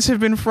would this have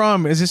been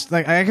from? Is this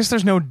like, I guess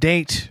there's no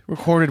date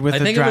recorded with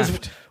the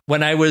draft.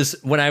 It was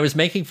when I was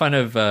making fun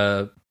of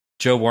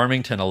Joe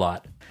Warmington a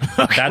lot.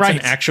 That's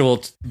right.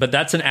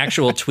 That's an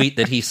actual tweet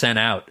that he sent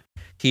out.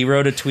 He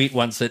wrote a tweet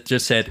once that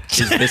just said,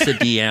 "Is this a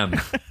DM?"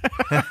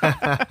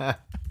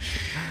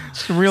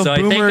 It's a real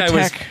boomer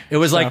tech. It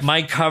was stuff. like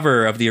my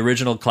cover of the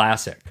original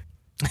classic.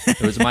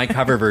 It was my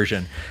cover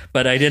version,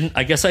 but I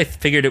guess I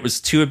figured it was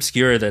too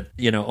obscure that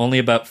only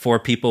about 4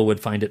 people would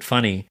find it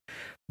funny,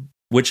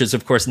 which has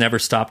of course never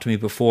stopped me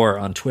before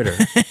on Twitter.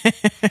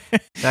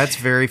 That's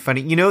very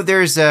funny. There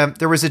was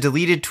a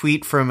deleted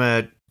tweet from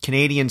a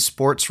Canadian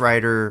sports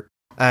writer,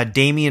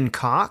 Damien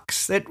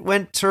Cox, that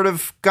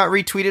got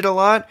retweeted a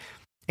lot,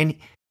 and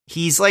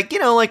he's like a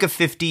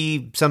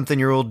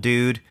 50-something-year-old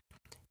dude,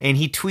 and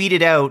he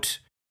tweeted out,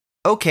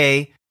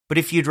 "Okay, but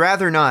if you'd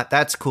rather not,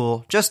 that's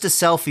cool. Just a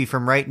selfie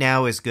from right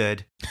now is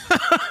good."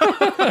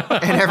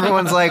 And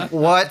everyone's like,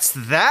 "What's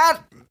that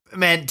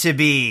meant to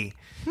be?"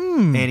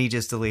 And he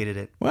just deleted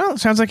it. Well, it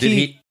sounds like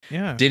Did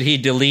he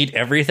delete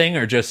everything,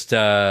 or just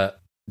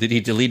did he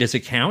delete his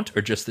account,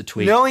 or just the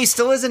tweet? No, he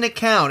still has an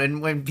account,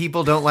 and when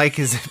people don't like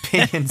his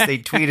opinions, they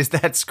tweet us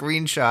that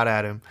screenshot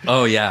at him.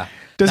 Oh yeah.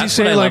 That's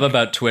what I love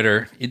about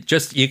Twitter.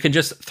 You can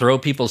just throw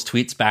people's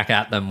tweets back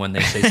at them when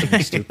they say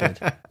something stupid.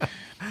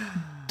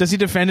 Does he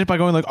defend it by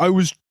going like, I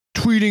was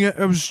tweeting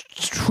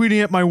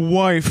at my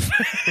wife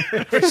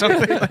or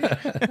something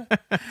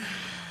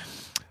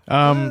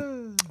like.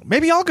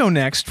 Maybe I'll go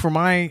next for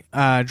my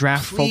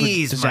draft folder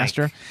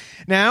disaster. Mike.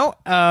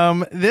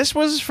 Now, this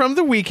was from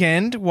the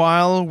weekend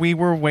while we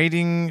were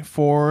waiting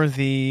for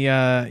the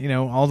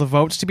all the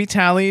votes to be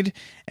tallied,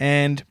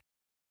 and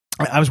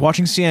I was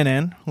watching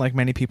CNN like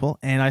many people,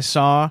 and I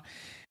saw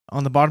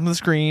on the bottom of the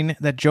screen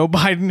that Joe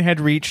Biden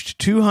had reached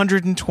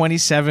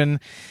 227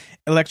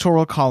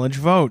 electoral college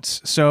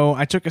votes. So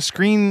I took a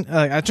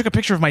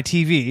picture of my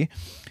TV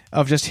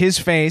of just his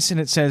face, and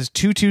it says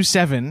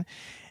 227,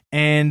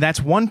 and that's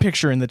one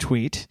picture in the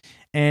tweet.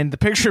 And the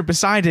picture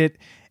beside it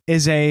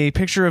is a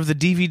picture of the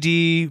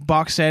DVD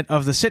box set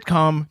of the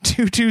sitcom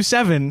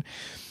 227,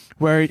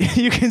 where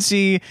you can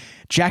see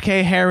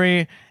Jackée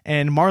Harry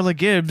and Marla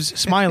Gibbs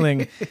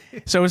smiling.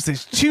 So it's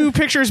these 2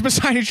 pictures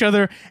beside each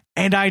other,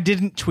 and I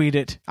didn't tweet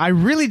it. I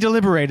really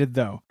deliberated,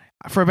 though.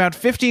 For about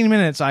 15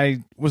 minutes,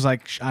 I was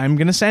like, I'm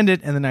going to send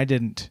it, and then I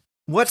didn't.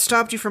 What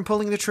stopped you from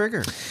pulling the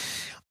trigger?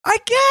 I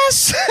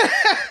guess.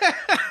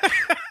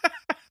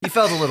 You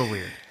felt a little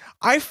weird.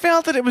 I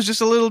felt that it was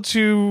just a little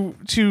too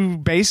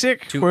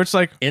basic, where it's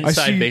like...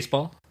 Inside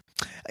baseball?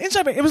 It was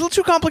a little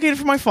too complicated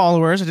for my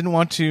followers. I didn't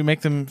want to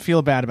make them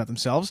feel bad about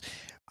themselves.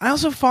 I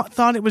also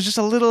thought it was just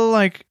a little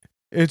like,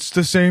 it's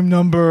the same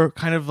number,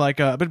 kind of like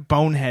a bit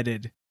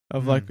boneheaded,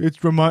 of like,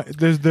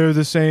 they're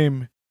the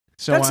same.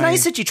 So That's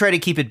nice that you try to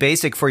keep it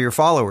basic for your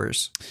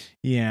followers.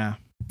 Yeah.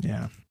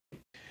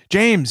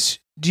 James,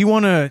 do you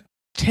want to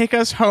take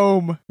us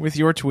home with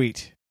your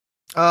tweet?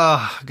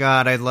 Oh,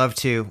 God, I'd love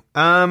to.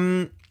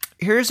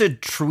 here's a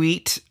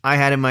tweet I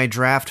had in my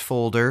draft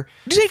folder.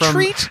 Did you say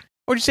treat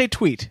or did you say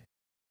tweet?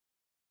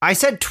 I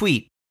said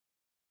tweet.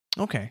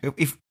 Okay.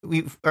 If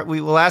we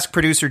will ask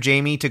producer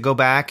Jamie to go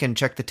back and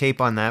check the tape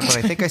on that, but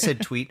I think I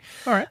said tweet.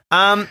 All right.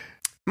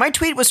 My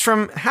tweet was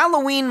from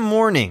Halloween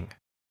morning,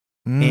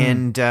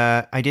 and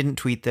I didn't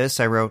tweet this.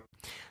 I wrote,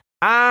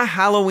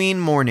 Halloween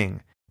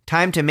morning.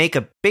 Time to make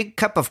a big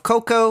cup of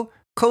cocoa,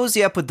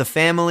 cozy up with the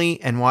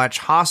family, and watch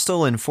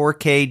Hostel in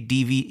 4K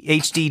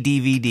HD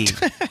DVD.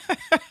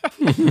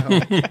 I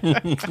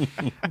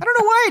don't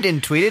know why I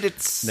didn't tweet it.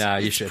 It's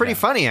pretty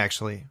funny,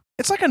 actually.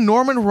 It's like a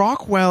Norman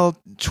Rockwell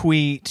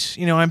tweet.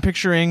 I'm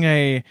picturing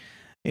a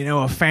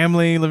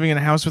family living in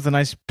a house with a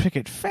nice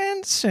picket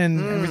fence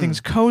and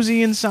everything's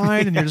cozy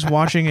inside and you're just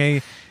watching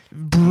a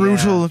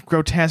brutal,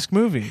 grotesque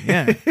movie.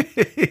 Yeah.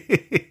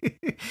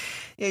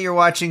 Yeah, you're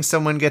watching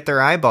someone get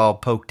their eyeball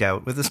poked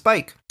out with a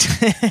spike.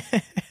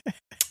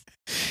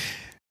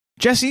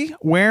 Jesse,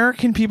 where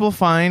can people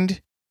find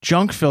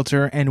Junk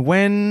Filter and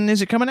when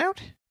is it coming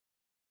out?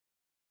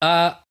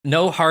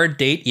 No hard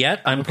date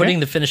yet. I'm putting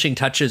the finishing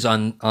touches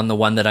on the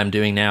one that I'm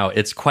doing now.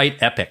 It's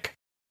quite epic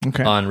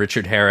on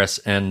Richard Harris,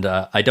 and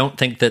I don't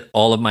think that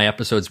all of my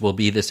episodes will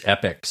be this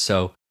epic,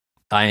 so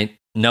I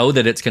know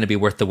that it's going to be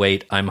worth the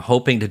wait. I'm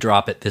hoping to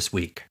drop it this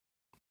week.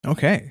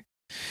 Okay.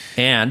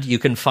 And you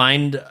can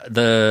find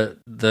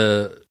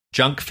the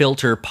Junk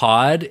Filter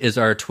Pod is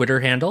our Twitter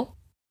handle,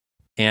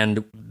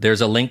 and there's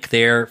a link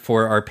there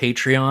for our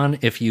Patreon.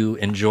 If you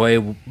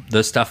enjoy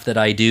the stuff that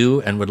I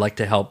do and would like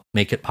to help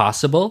make it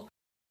possible,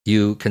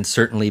 you can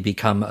certainly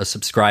become a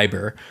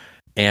subscriber.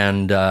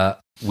 And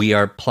we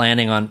are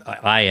planning on,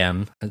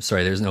 I'm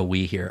sorry, there's no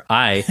we here.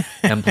 I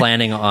am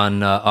planning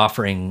on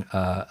offering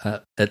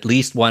at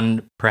least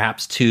one,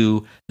 perhaps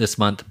two this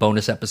month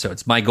bonus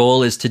episodes. My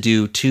goal is to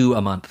do 2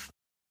 a month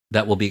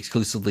that will be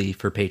exclusively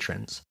for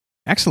patrons.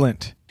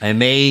 Excellent. I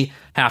may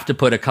have to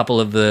put a couple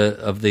of the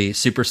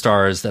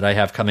superstars that I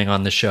have coming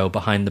on the show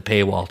behind the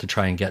paywall to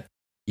try and get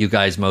you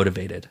guys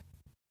motivated.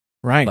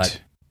 Right.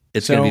 But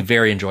it's going to be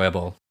very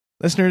enjoyable.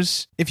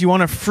 Listeners, if you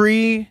want to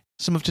free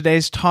some of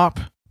today's top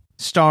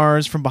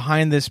stars from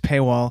behind this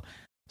paywall,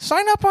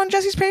 sign up on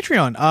Jesse's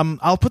Patreon.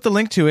 I'll put the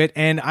link to it,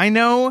 and I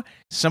know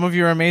some of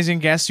your amazing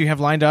guests you have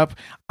lined up.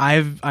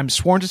 I'm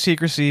sworn to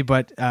secrecy,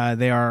 but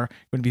they are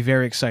going to be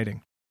very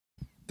exciting.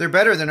 They're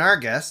better than our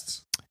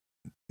guests.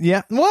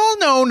 Yeah. Well,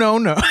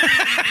 no.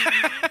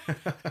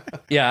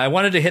 Yeah, I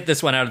wanted to hit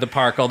this one out of the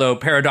park, although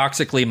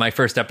paradoxically, my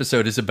first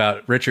episode is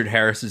about Richard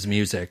Harris's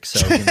music,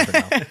 so you never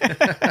know.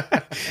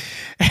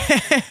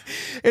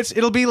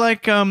 It'll be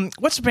like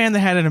what's the band that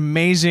had an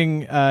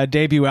amazing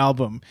debut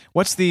album?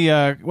 What's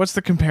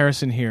the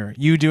comparison here?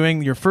 You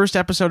doing your first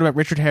episode about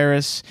Richard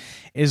Harris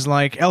is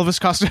like Elvis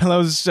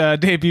Costello's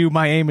debut,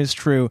 My Aim Is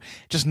True.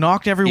 Just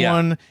knocked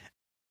everyone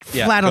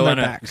flat on their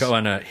backs. Go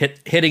on a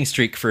hitting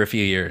streak for a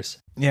few years.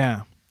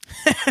 Yeah.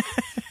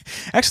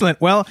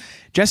 Excellent. Well,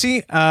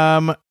 Jesse,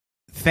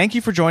 thank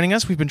you for joining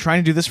us. We've been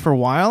trying to do this for a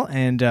while,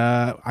 and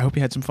I hope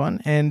you had some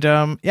fun. And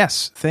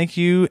yes, thank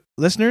you,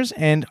 listeners,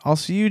 and I'll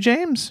see you,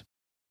 James.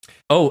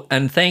 Oh,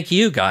 and thank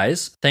you,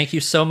 guys. Thank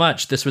you so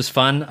much. This was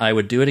fun. I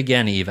would do it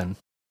again, even.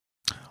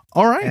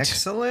 All right.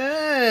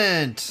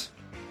 Excellent.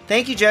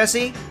 Thank you,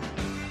 Jesse.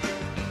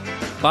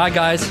 Bye,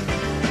 guys.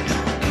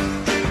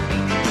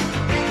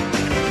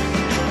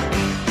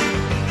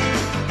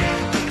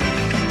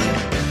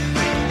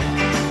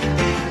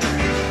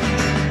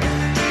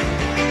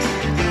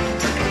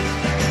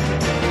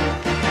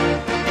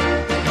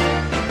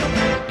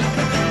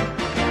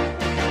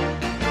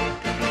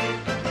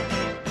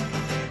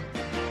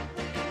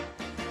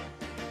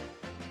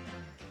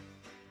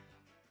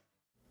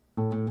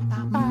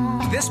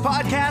 This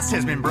podcast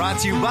has been brought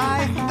to you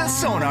by the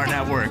Sonar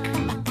Network.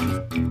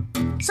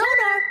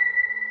 Sonar!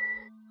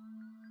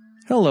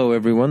 Hello,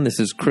 everyone. This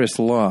is Chris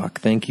Locke.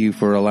 Thank you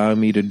for allowing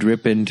me to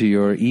drip into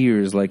your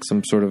ears like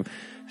some sort of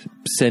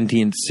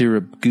sentient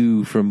syrup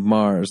goo from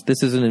Mars.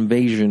 This is an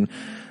invasion.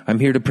 I'm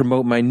here to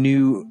promote my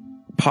new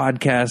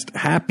podcast,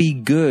 Happy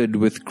Good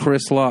with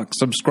Chris Locke.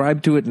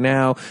 Subscribe to it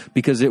now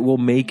because it will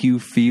make you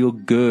feel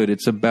good.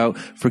 It's about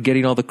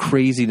forgetting all the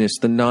craziness,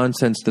 the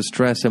nonsense, the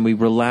stress, and we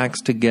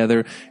relax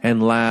together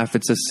and laugh.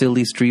 It's a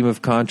silly stream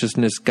of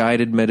consciousness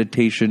guided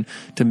meditation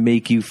to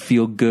make you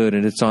feel good,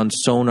 and it's on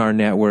Sonar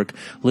Network.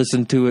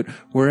 Listen to it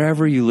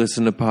wherever you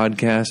listen to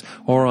podcasts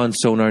or on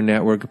Sonar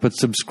Network, but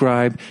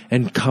subscribe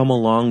and come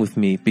along with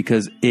me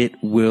because it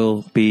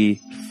will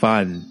be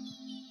fun.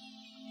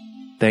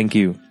 Thank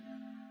you.